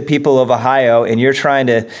voters, the good people of Ohio, and you're trying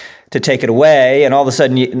to take it away, and all of a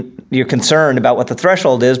sudden you're concerned about what the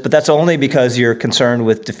threshold is, but that's only because you're concerned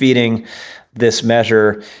with defeating this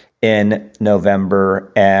measure in November,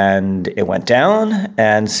 and it went down,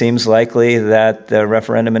 and seems likely that the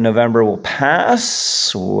referendum in November will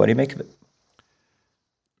pass. What do you make of it?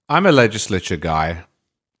 I'm a legislature guy.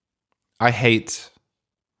 I hate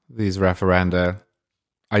these referenda.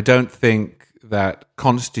 I don't think that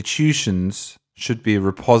constitutions should be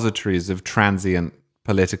repositories of transient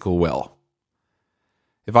political will.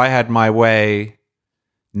 If I had my way,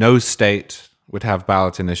 no state would have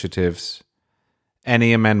ballot initiatives.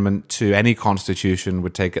 Any amendment to any constitution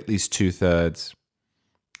would take at least 2/3.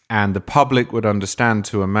 And the public would understand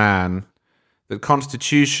to a man that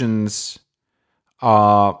constitutions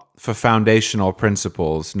are for foundational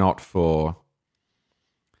principles, not for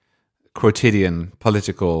quotidian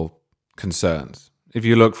political concerns. If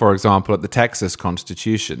you look, for example, at the Texas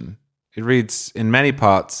Constitution, it reads in many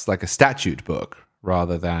parts like a statute book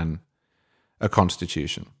rather than a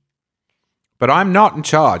constitution. But I'm not in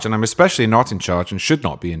charge, and I'm especially not in charge and should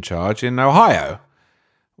not be in charge in Ohio,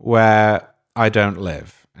 where I don't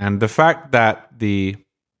live. And the fact that the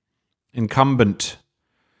incumbent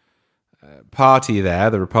party there,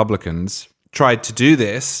 the Republicans, tried to do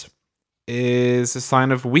this is a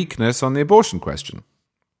sign of weakness on the abortion question.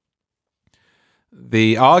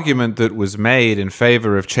 The argument that was made in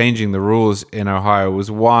favor of changing the rules in Ohio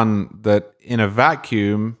was one that, in a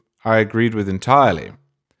vacuum, I agreed with entirely.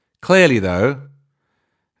 Clearly, though,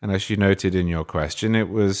 and as you noted in your question, it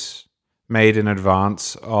was made in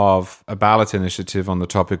advance of a ballot initiative on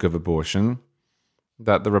the topic of abortion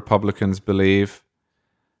that the Republicans believe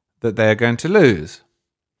that they are going to lose.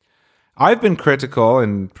 I've been critical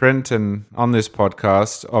in print and on this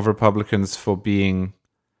podcast of Republicans for being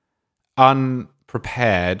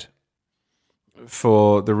unprepared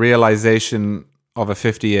for the realization of a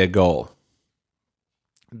 50-year goal.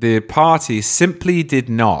 The party simply did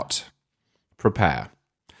not prepare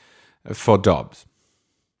for Dobbs.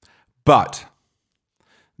 But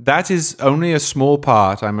that is only a small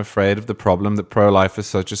part, I'm afraid, of the problem that pro-lifers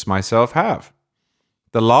such as myself have.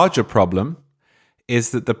 The larger problem is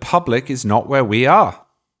that the public is not where we are.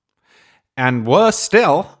 And worse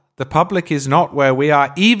still, the public is not where we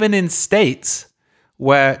are, even in states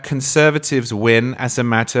where conservatives win as a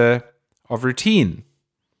matter of routine.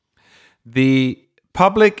 The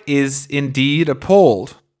public is indeed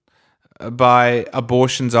appalled by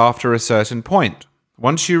abortions after a certain point.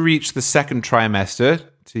 Once you reach the second trimester,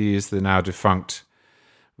 to use the now defunct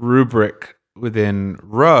rubric within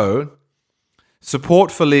Roe,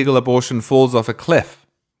 support for legal abortion falls off a cliff,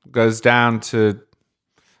 goes down to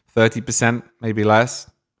 30%, maybe less.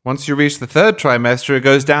 Once you reach the third trimester, it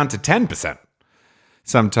goes down to 10%,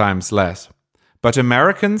 sometimes less. But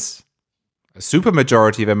Americans, a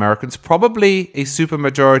supermajority of Americans, probably a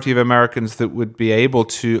supermajority of Americans that would be able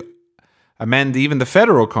to amend even the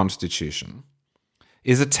federal constitution,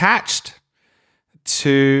 is attached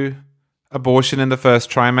to abortion in the first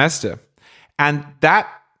trimester. And that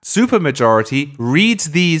supermajority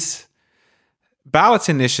reads these ballot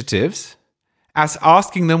initiatives as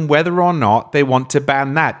asking them whether or not they want to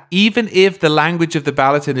ban that, even if the language of the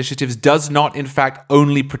ballot initiatives does not, in fact,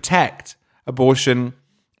 only protect abortion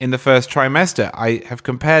in the first trimester. I have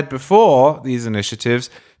compared before these initiatives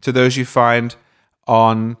to those you find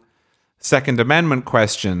on Second Amendment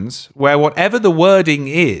questions, where whatever the wording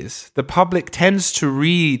is, the public tends to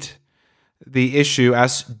read the issue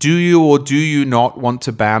as, do you or do you not want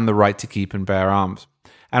to ban the right to keep and bear arms?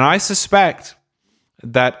 And I suspect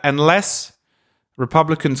that unless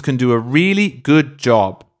Republicans can do a really good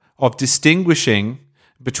job of distinguishing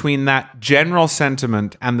between that general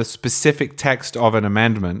sentiment and the specific text of an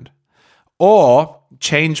amendment, or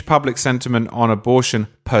change public sentiment on abortion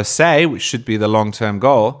per se, which should be the long-term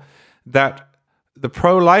goal, that the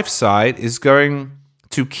pro-life side is going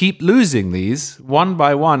to keep losing these one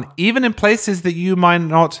by one, even in places that you might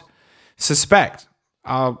not suspect.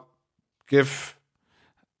 I'll give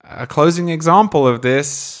a closing example of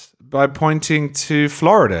this by pointing to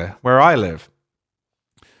Florida, where I live.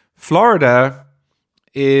 Florida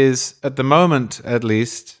is, at the moment at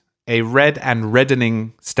least, a red and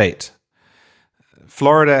reddening state.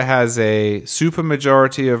 Florida has a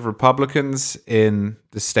supermajority of Republicans in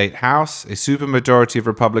the state House, a supermajority of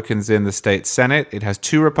Republicans in the state Senate. It has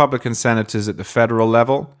 2 Republican senators at the federal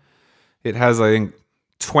level. It has, I think,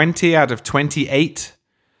 20 out of 28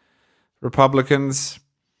 Republicans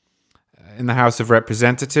in the House of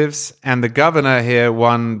Representatives. And the governor here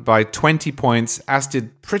won by 20 points, as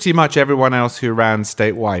did pretty much everyone else who ran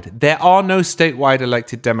statewide. There are no statewide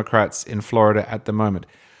elected Democrats in Florida at the moment.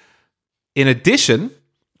 In addition,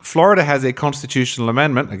 Florida has a constitutional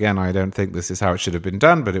amendment, again, I don't think this is how it should have been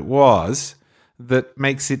done, but it was, that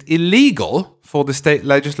makes it illegal for the state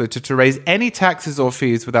legislature to raise any taxes or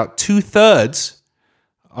fees without 2/3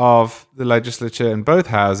 of the legislature in both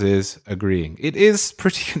houses agreeing. It is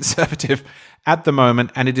pretty conservative at the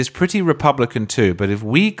moment, and it is pretty Republican too. But if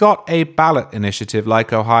we got a ballot initiative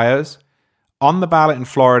like Ohio's on the ballot in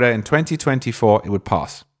Florida in 2024, it would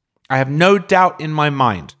pass. I have no doubt in my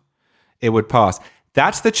mind it would pass.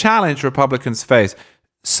 That's the challenge Republicans face.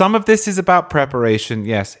 Some of this is about preparation,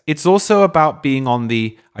 yes. It's also about being on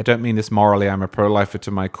the, I don't mean this morally, I'm a pro-lifer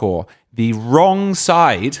to my core, the wrong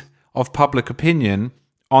side of public opinion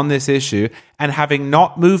on this issue, and having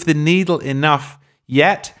not moved the needle enough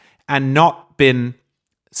yet and not been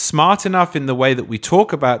smart enough in the way that we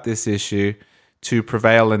talk about this issue to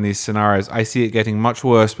prevail in these scenarios. I see it getting much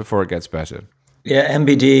worse before it gets better. Yeah,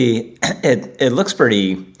 MBD, it looks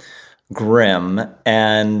pretty grim,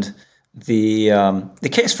 and the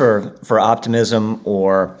case for optimism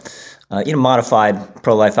or modified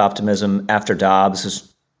pro-life optimism after Dobbs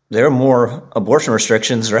is there are more abortion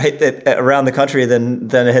restrictions, right, around the country than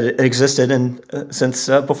had existed since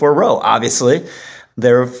before Roe. Obviously,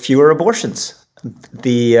 there are fewer abortions.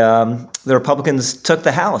 The Republicans took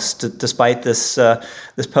the House despite this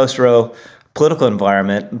post-Roe political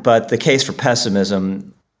environment, but the case for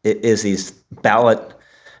pessimism is these ballot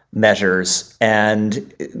measures. And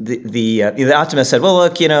the optimist said, well,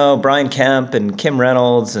 look, Brian Kemp and Kim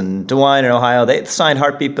Reynolds and DeWine in Ohio, they signed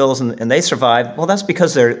heartbeat bills and they survived. Well, that's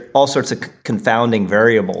because there are all sorts of confounding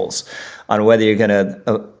variables on whether you're going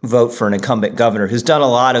to vote for an incumbent governor who's done a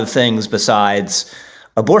lot of things besides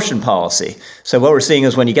abortion policy. So what we're seeing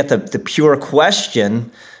is when you get the pure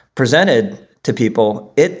question presented to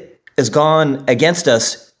people, it has gone against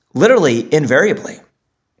us literally invariably.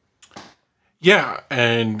 Yeah,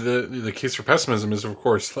 and the case for pessimism is, of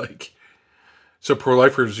course, so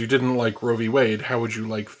pro-lifers, you didn't like Roe v. Wade, how would you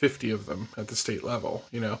like 50 of them at the state level?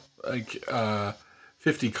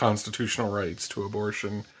 50 constitutional rights to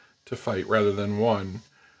abortion to fight rather than one.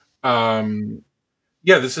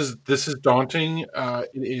 Yeah, this is daunting. It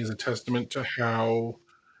is a testament to how,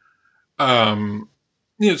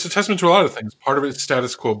 it's a testament to a lot of things. Part of it is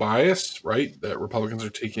status quo bias, right? That Republicans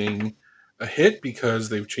are taking a hit because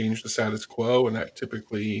they've changed the status quo, and that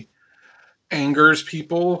typically angers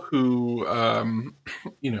people who, it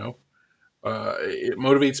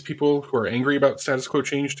motivates people who are angry about status quo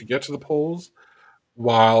change to get to the polls,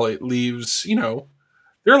 while it leaves,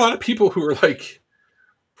 there are a lot of people who are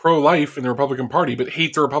pro-life in the Republican Party, but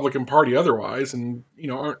hate the Republican Party otherwise, and,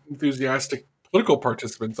 aren't enthusiastic political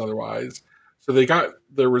participants otherwise. So they got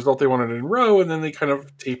the result they wanted in Roe, and then they kind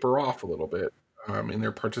of taper off a little bit in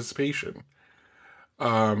their participation.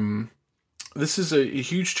 This is a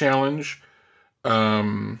huge challenge.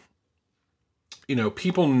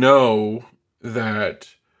 People know that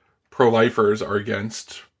pro-lifers are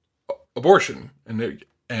against abortion, and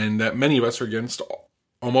that many of us are against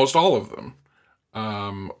almost all of them,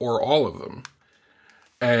 or all of them.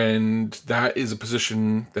 And that is a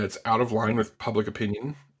position that's out of line with public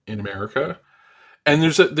opinion in America. And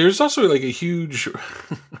there's also a huge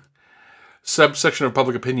subsection of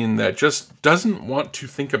public opinion that just doesn't want to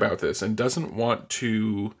think about this and doesn't want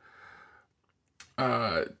to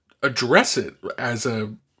address it as a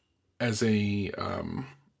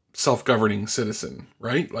self-governing citizen,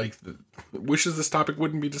 right? Wishes this topic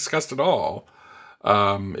wouldn't be discussed at all.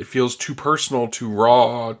 It feels too personal, too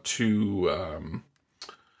raw, too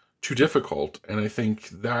difficult, and I think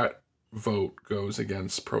that vote goes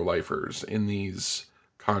against pro-lifers in these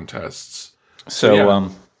contests.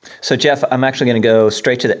 So Jeff, I'm actually going to go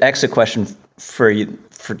straight to the exit question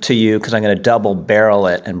to you because I'm going to double barrel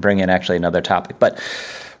it and bring in actually another topic. But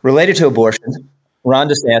related to abortion, Ron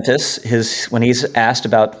DeSantis, when he's asked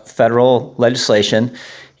about federal legislation,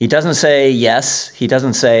 he doesn't say yes. He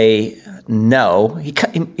doesn't say no. He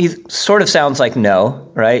sort of sounds like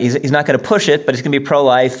no, right? He's not going to push it, but he's going to be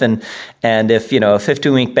pro-life. And if a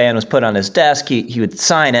 15-week ban was put on his desk, he would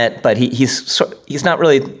sign it. But he's not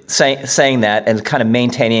really saying that, and kind of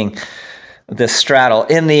maintaining this straddle.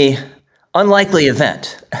 In the unlikely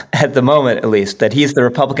event, at the moment at least, that he's the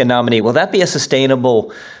Republican nominee, will that be a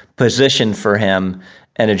sustainable position for him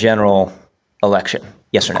in a general election?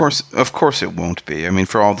 Yes or no? Of course it won't be. I mean,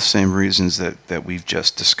 for all the same reasons that we've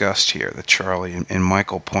just discussed here, that Charlie and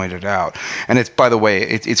Michael pointed out. And it's, by the way,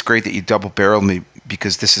 it's great that you double-barreled me,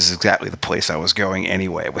 because this is exactly the place I was going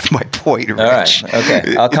anyway with my point, Rich. All right.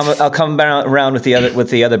 Okay. I'll come around with the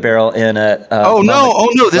other barrel in a.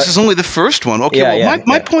 No! This is only the first one. Okay.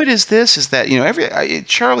 My point is this: is that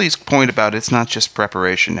Charlie's point about it's not just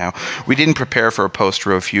preparation. Now, we didn't prepare for a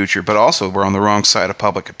post-Roe future, but also we're on the wrong side of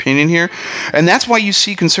public opinion here, and that's why you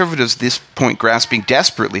see conservatives at this point grasping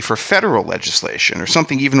desperately for federal legislation or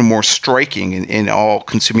something even more striking and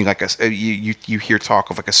all-consuming, you hear talk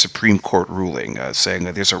of a Supreme Court ruling. saying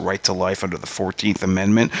that there's a right to life under the 14th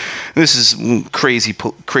Amendment. This is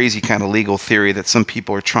crazy kind of legal theory that some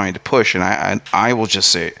people are trying to push. And I will just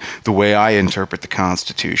say, the way I interpret the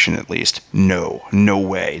Constitution, at least, no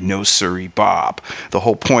way, no sirree, Bob. The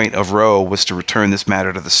whole point of Roe was to return this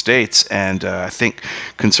matter to the states. And I think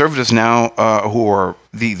conservatives now, who are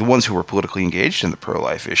the ones who were politically engaged in the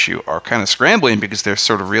pro-life issue, are kind of scrambling because they're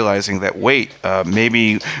sort of realizing that, wait,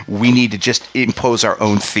 maybe we need to just impose our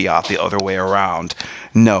own fiat the other way around.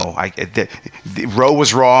 No, Roe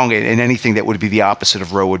was wrong, and anything that would be the opposite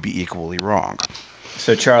of Roe would be equally wrong.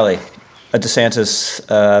 So, Charlie, this DeSantis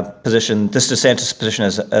position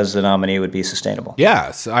as the nominee would be sustainable?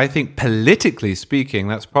 Yes, I think politically speaking,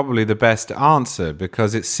 that's probably the best answer,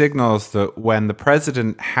 because it signals that when the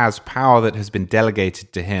president has power that has been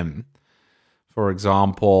delegated to him, for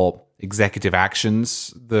example, executive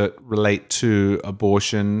actions that relate to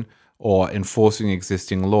abortion or enforcing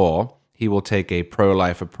existing law, he will take a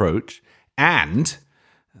pro-life approach, and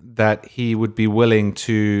that he would be willing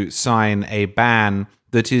to sign a ban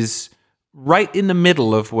that is right in the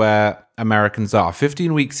middle of where Americans are.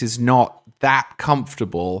 15 weeks is not that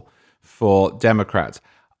comfortable for Democrats.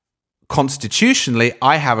 Constitutionally,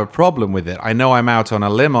 I have a problem with it. I know I'm out on a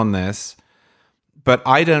limb on this, but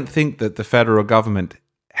I don't think that the federal government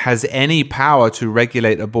has any power to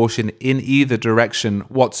regulate abortion in either direction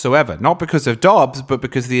whatsoever. Not because of Dobbs, but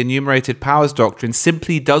because the enumerated powers doctrine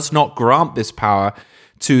simply does not grant this power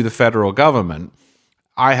to the federal government.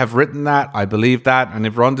 I have written that, I believe that, and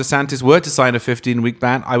if Ron DeSantis were to sign a 15-week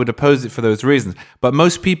ban, I would oppose it for those reasons. But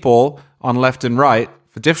most people on left and right,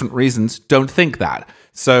 for different reasons, don't think that.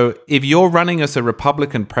 So if you're running as a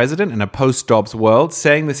Republican president in a post-Dobbs world,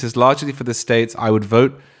 saying this is largely for the states, I would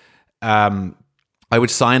vote, I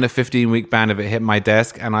would sign a 15-week ban if it hit my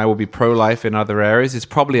desk, and I will be pro-life in other areas. It's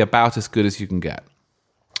probably about as good as you can get.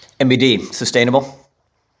 MBD, sustainable?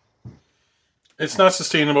 It's not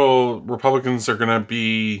sustainable. Republicans are going to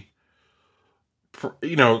be,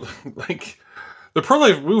 like the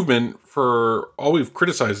pro-life movement, for all we've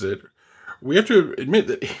criticized it, we have to admit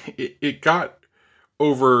that it got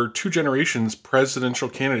over 2 generations presidential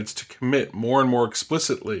candidates to commit more and more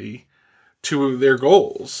explicitly to their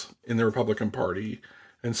goals in the Republican Party.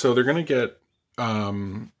 And so they're going to get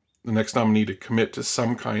the next nominee to commit to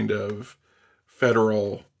some kind of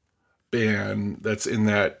federal ban that's in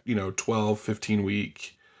that 12, 15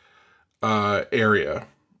 week area,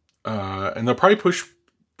 and they'll probably push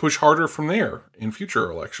harder from there in future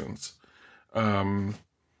elections.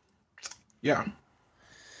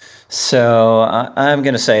 So I'm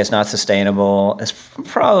going to say it's not sustainable. It's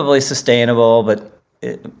probably sustainable, but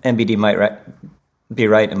MBD might be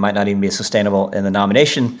right. It might not even be sustainable in the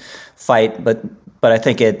nomination fight, but I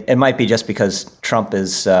think it might be just because Trump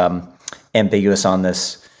is ambiguous on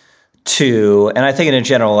this too. And I think in a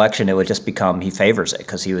general election, it would just become he favors it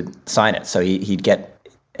because he would sign it. So he'd get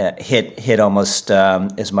hit almost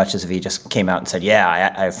as much as if he just came out and said,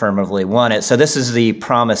 yeah, I affirmatively won it. So this is the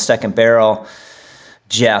promised second barrel.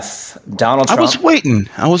 Jeff, Donald Trump. I was waiting.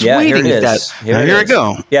 Here it is. Here we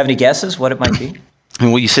go. You have any guesses what it might be?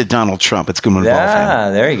 Well, you said Donald Trump. It's going to involve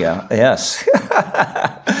him. There you go. Yes.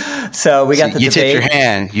 So we got the debate. You tipped your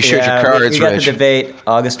hand. You showed your cards, We got Reg. the debate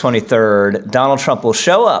August 23rd. Donald Trump will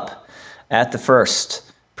show up at the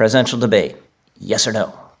first presidential debate. Yes or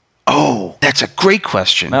no? Oh, that's a great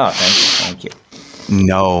question. Oh, thank you.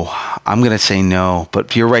 No. I'm going to say no.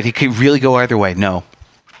 But you're right. He could really go either way. No.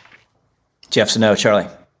 Jeff's a no. Charlie?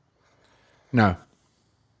 No.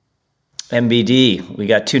 MBD, we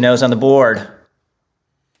got 2 no's on the board.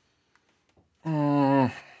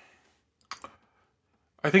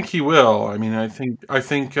 I think he will. I mean, I think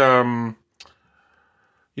Kellyanne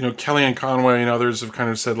Conway and others have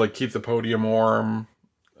kind of said, like, keep the podium warm.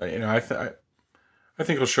 I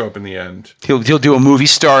think he'll show up in the end. He'll do a movie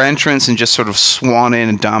star entrance and just sort of swan in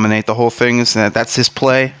and dominate the whole thing. That's his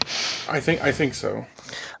play? I think so.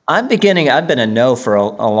 I've been a no for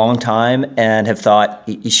a long time and have thought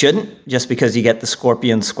you shouldn't, just because you get the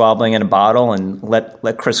scorpions squabbling in a bottle, and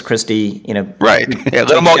let Chris Christie, right. Let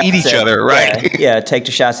them all eat each other, right? Take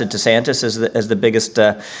the shots at DeSantis as the biggest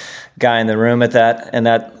guy in the room in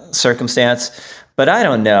that circumstance. But I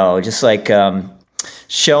don't know, just like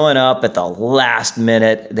showing up at the last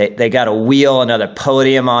minute, they got to wheel another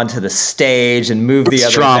podium onto the stage and move the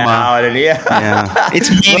other out. And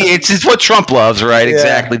it's what Trump loves, right? Yeah.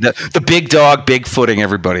 Exactly. The big dog, big footing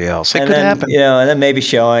everybody else. It could happen. And then maybe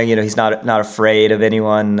showing, he's not afraid of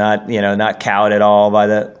anyone, not cowed at all by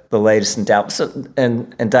the latest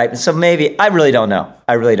indictment. So maybe I really don't know.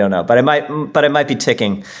 But I might be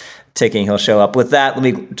ticking ticking. He'll show up. With that, let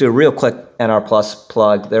me do a real quick NR Plus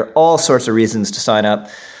plug. There are all sorts of reasons to sign up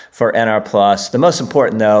for NR Plus. The most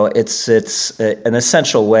important, though, it's an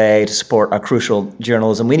essential way to support our crucial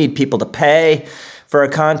journalism. We need people to pay for our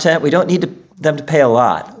content. We don't need them to pay a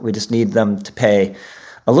lot. We just need them to pay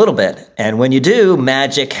a little bit. And when you do,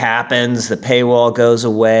 magic happens. The paywall goes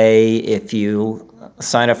away. If you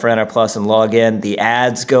sign up for NR Plus and log in, the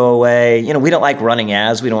ads go away. You know, we don't like running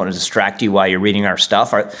ads. We don't want to distract you while you're reading our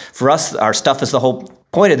stuff. For us, our stuff is the whole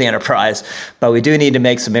point of the enterprise, but we do need to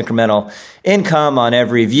make some incremental income on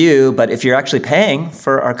every view. But if you're actually paying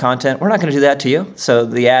for our content, we're not going to do that to you. So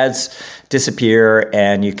the ads disappear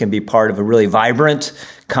and you can be part of a really vibrant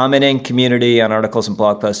commenting community on articles and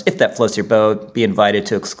blog posts. If that floats your boat, be invited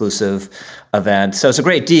to exclusive events. So it's a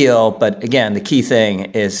great deal. But again, the key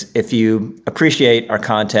thing is if you appreciate our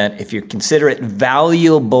content, if you consider it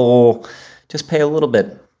valuable, just pay a little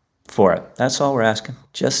bit for it. That's all we're asking.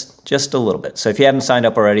 Just a little bit. So if you haven't signed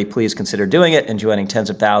up already, please consider doing it and joining tens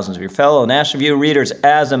of thousands of your fellow National Review readers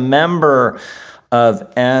as a member of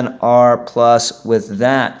NR Plus. With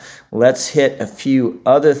that, let's hit a few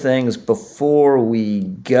other things before we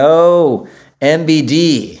go.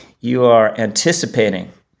 MBD, you are anticipating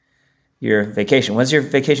your vacation. When's your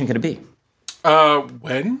vacation going to be?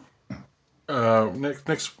 When?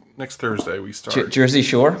 Next Thursday we start. Jersey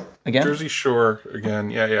Shore again? Jersey Shore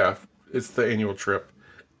again. Yeah. It's the annual trip.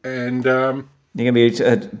 And you're going to be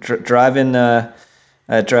driving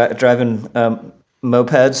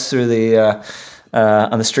mopeds through the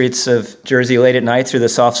on the streets of Jersey late at night through the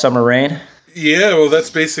soft summer rain? Yeah, well, that's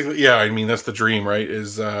basically, I mean, that's the dream, right?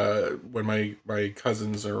 Is when my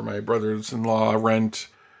cousins or my brothers-in-law rent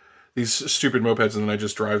these stupid mopeds, and then I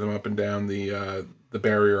just drive them up and down the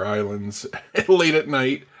barrier islands late at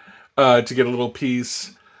night to get a little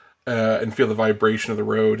peace and feel the vibration of the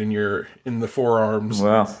road in the forearms.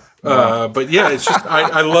 Wow. But yeah, it's just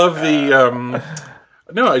I love the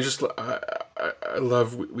I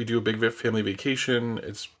love we do a big family vacation.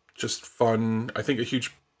 It's just fun. I think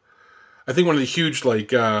one of the huge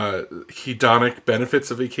hedonic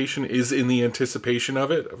benefits of vacation is in the anticipation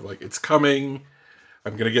of it. Of like, it's coming.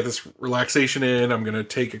 I'm going to get this relaxation in. I'm going to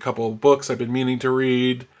take a couple of books I've been meaning to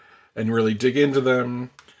read and really dig into them.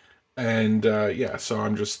 And so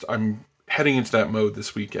I'm heading into that mode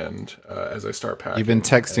this weekend as I start packing. You've been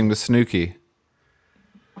texting with Snooki.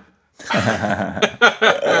 I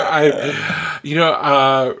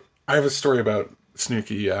have a story about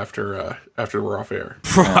Snooki after we're off air.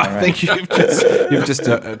 I think you've just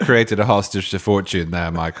created a hostage to fortune there,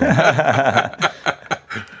 Michael.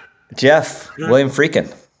 Jeff, William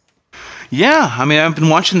Friedkin. Yeah, I mean, I've been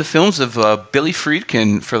watching the films of Billy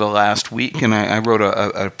Friedkin for the last week, and I wrote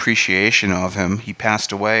an appreciation of him. He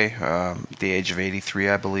passed away at the age of 83,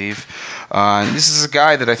 I believe. And this is a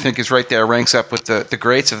guy that I think is right there, ranks up with the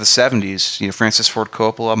greats of the 70s. You know, Francis Ford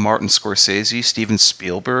Coppola, Martin Scorsese, Steven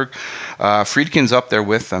Spielberg. Friedkin's up there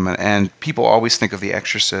with them, and people always think of The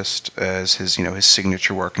Exorcist as his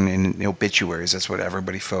signature work, and in the obituaries, that's what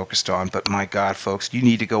everybody focused on. But my God, folks, you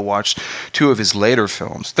need to go watch two of his later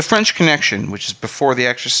films. The French Connection, which is before The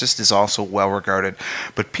Exorcist, is also well regarded,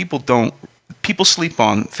 but people sleep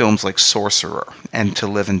on films like Sorcerer and To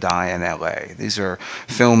Live and Die in L.A. These are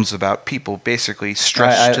films about people basically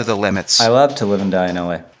stretched to the limits. I love To Live and Die in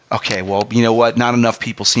L.A. Okay, well, you know what? Not enough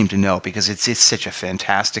people seem to know because it's such a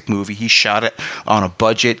fantastic movie. He shot it on a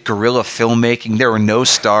budget, guerrilla filmmaking. There were no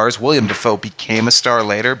stars. William Dafoe became a star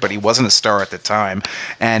later, but he wasn't a star at the time.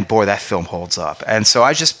 And boy, that film holds up. And so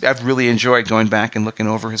I've really enjoyed going back and looking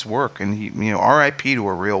over his work. And he, R.I.P. to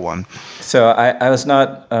a real one. So I was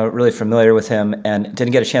not really familiar with him and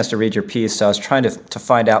didn't get a chance to read your piece. So I was trying to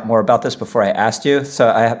find out more about this before I asked you. So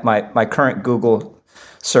I have my current Google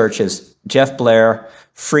search is Jeff Blair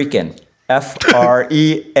Friedkin,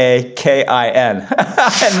 Freakin, and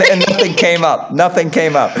nothing came up.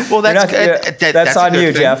 Well, that's on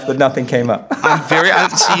you, thing. Jeff, but nothing came up.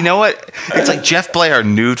 So you know what? It's like Jeff Blair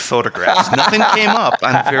nude photographs. Nothing came up.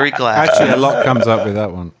 I'm very glad. Actually, a lot comes up with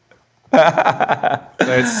that one.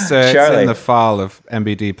 So it's in the file of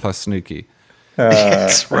MBD plus Snooki.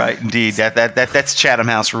 That's right, indeed. That's Chatham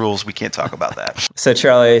House rules. We can't talk about that. So,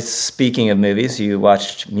 Charlie, speaking of movies, you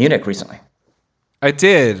watched Munich recently. I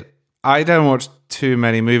did. I don't watch too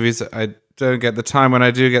many movies. I don't get the time. When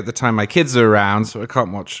I do get the time, my kids are around, so I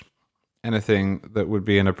can't watch anything that would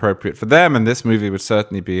be inappropriate for them, and this movie would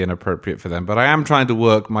certainly be inappropriate for them. But I am trying to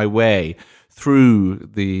work my way through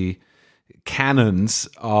the canons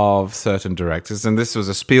of certain directors, and this was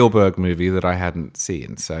a Spielberg movie that I hadn't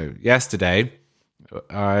seen. So yesterday,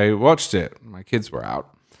 I watched it. My kids were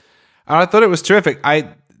out. And I thought it was terrific. I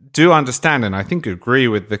do understand, and I think agree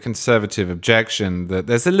with the conservative objection that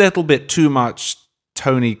there's a little bit too much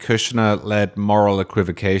Tony Kushner-led moral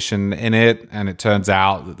equivocation in it, and it turns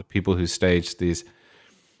out that the people who staged these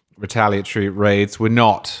retaliatory raids were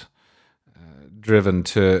not driven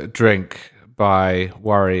to drink by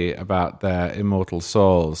worry about their immortal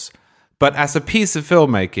souls. But as a piece of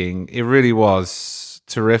filmmaking, it really was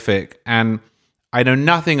terrific. And I know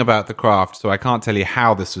nothing about the craft, so I can't tell you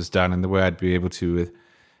how this was done in the way I'd be able to with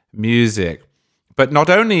music. But not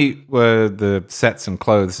only were the sets and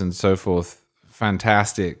clothes and so forth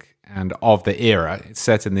fantastic and of the era, it's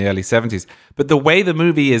set in the early 70s, but the way the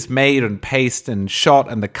movie is made and paced and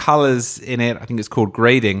shot and the colors in it, I think it's called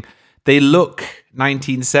grading, they look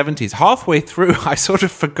 1970s. Halfway through, I sort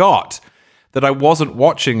of forgot that I wasn't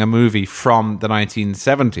watching a movie from the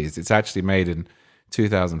 1970s. It's actually made in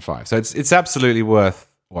 2005. So it's absolutely worth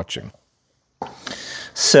watching.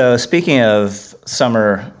 So speaking of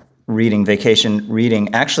summer reading, vacation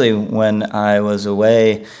reading, actually when I was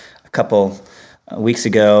away a couple weeks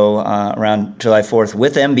ago around July 4th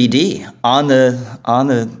with MBD on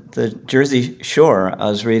the Jersey Shore, I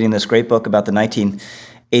was reading this great book about the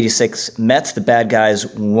 1986 Mets. The Bad Guys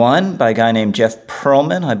Won by a guy named Jeff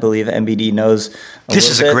Pearlman. I believe MBD knows. This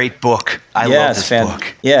is a great book. I love this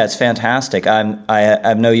book. Yeah, it's fantastic. I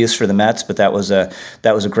have no use for the Mets, but that was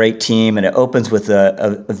a great team, and it opens with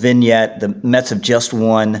a vignette. The Mets have just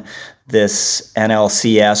won this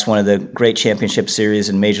NLCS, one of the great championship series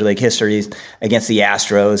in Major League history, against the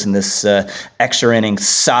Astros in this extra inning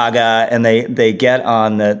saga. And they get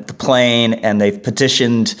on the plane, and they've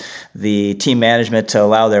petitioned the team management to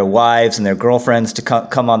allow their wives and their girlfriends to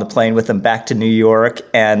come on the plane with them back to New York.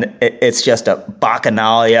 And it's just a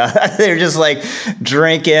bacchanalia. They're just like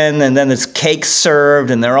drinking, and then there's cake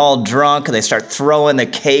served, and they're all drunk, and they start throwing the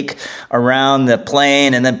cake around the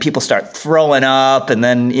plane, and then people start throwing up, and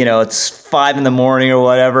then, it's 5 a.m. or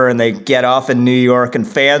whatever, and they get off in New York, and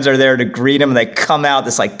fans are there to greet them, and they come out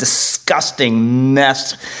this like disgusting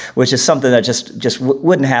mess, which is something that just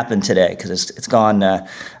wouldn't happen today because it's gone.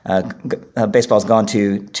 Baseball's gone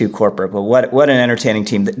too corporate. But what an entertaining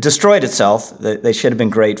team that destroyed itself. They should have been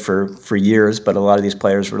great for years, but a lot of these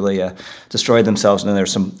players really destroyed themselves, and then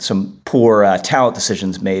there's some poor talent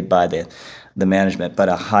decisions made by the management, but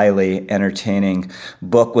a highly entertaining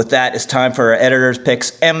book. With that, it's time for our editor's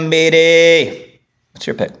picks. MBD, what's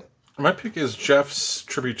your pick? My pick is Jeff's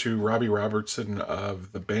tribute to Robbie Robertson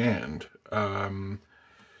of The Band. The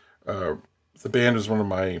Band is one of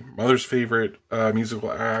my mother's favorite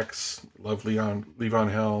musical acts. Love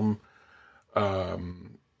Levon Helm.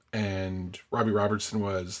 And Robbie Robertson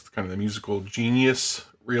was kind of the musical genius,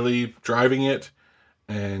 really driving it.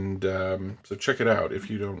 And so check it out if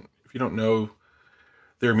you don't know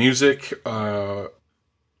their music.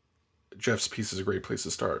 Jeff's piece is a great place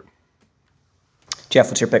to start. Jeff,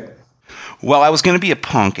 what's your pick? Well, I was going to be a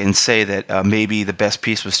punk and say that maybe the best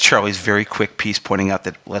piece was Charlie's very quick piece pointing out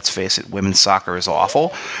that, let's face it, women's soccer is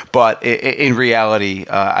awful. But in reality,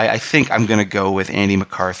 I think I'm going to go with Andy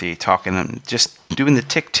McCarthy just doing the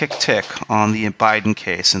tick, tick, tick on the Biden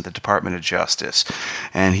case in the Department of Justice.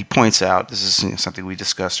 And he points out, this is something we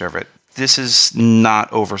discussed over it, this is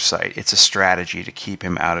not oversight. It's a strategy to keep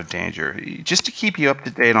him out of danger. Just to keep you up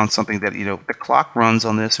to date on something that, the clock runs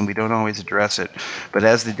on this and we don't always address it. But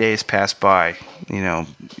as the days pass by,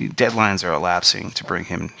 deadlines are elapsing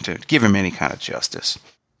to give him any kind of justice.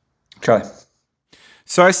 Charlie.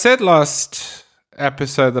 So I said last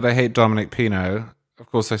episode that I hate Dominic Pino. Of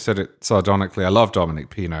course, I said it sardonically. I love Dominic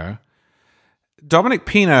Pino. Dominic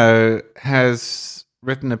Pino has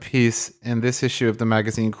written a piece in this issue of the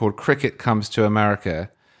magazine called Cricket Comes to America.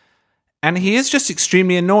 And he is just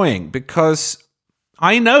extremely annoying because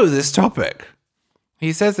I know this topic.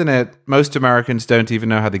 He says in it, most Americans don't even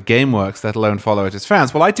know how the game works, let alone follow it as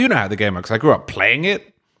fans. Well, I do know how the game works. I grew up playing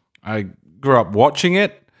it. I grew up watching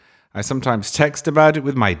it. I sometimes text about it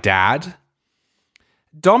with my dad.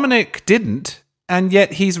 Dominic didn't, and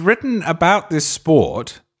yet he's written about this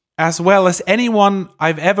sport as well as anyone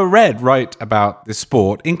I've ever read write about this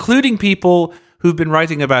sport, including people who've been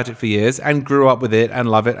writing about it for years and grew up with it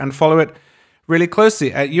and love it and follow it really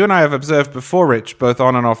closely. You and I have observed before, Rich, both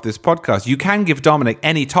on and off this podcast, you can give Dominic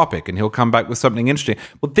any topic and he'll come back with something interesting.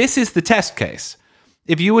 Well, this is the test case.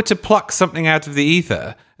 If you were to pluck something out of the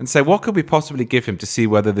ether and say, what could we possibly give him to see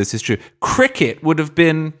whether this is true? Cricket would have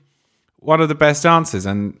been one of the best answers,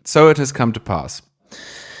 and so it has come to pass.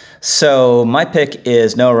 So my pick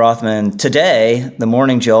is Noah Rothman. Today, the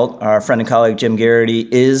Morning Jolt, our friend and colleague Jim Garrity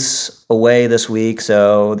is away this week.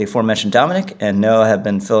 So the aforementioned Dominic and Noah have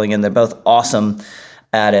been filling in. They're both awesome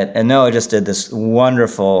at it. And Noah just did this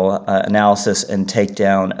wonderful analysis and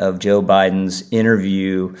takedown of Joe Biden's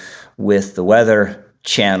interview with the Weather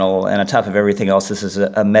Channel. And on top of everything else, this is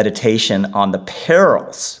a meditation on the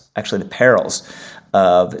perils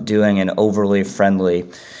of doing an overly friendly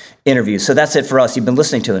interview. So that's it for us. You've been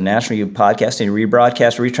listening to a National Review podcast. Any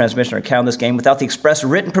rebroadcast, retransmission, or account of this game without the express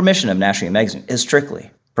written permission of National Review Magazine is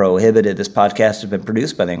strictly prohibited. This podcast has been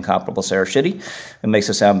produced by the incomparable Sarah Shitty. It makes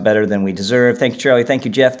us sound better than we deserve. Thank you, Charlie. Thank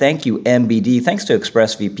you, Jeff. Thank you, MBD. Thanks to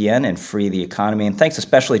ExpressVPN and Free the Economy. And thanks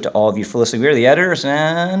especially to all of you for listening. We're the editors,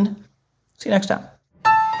 and see you next time.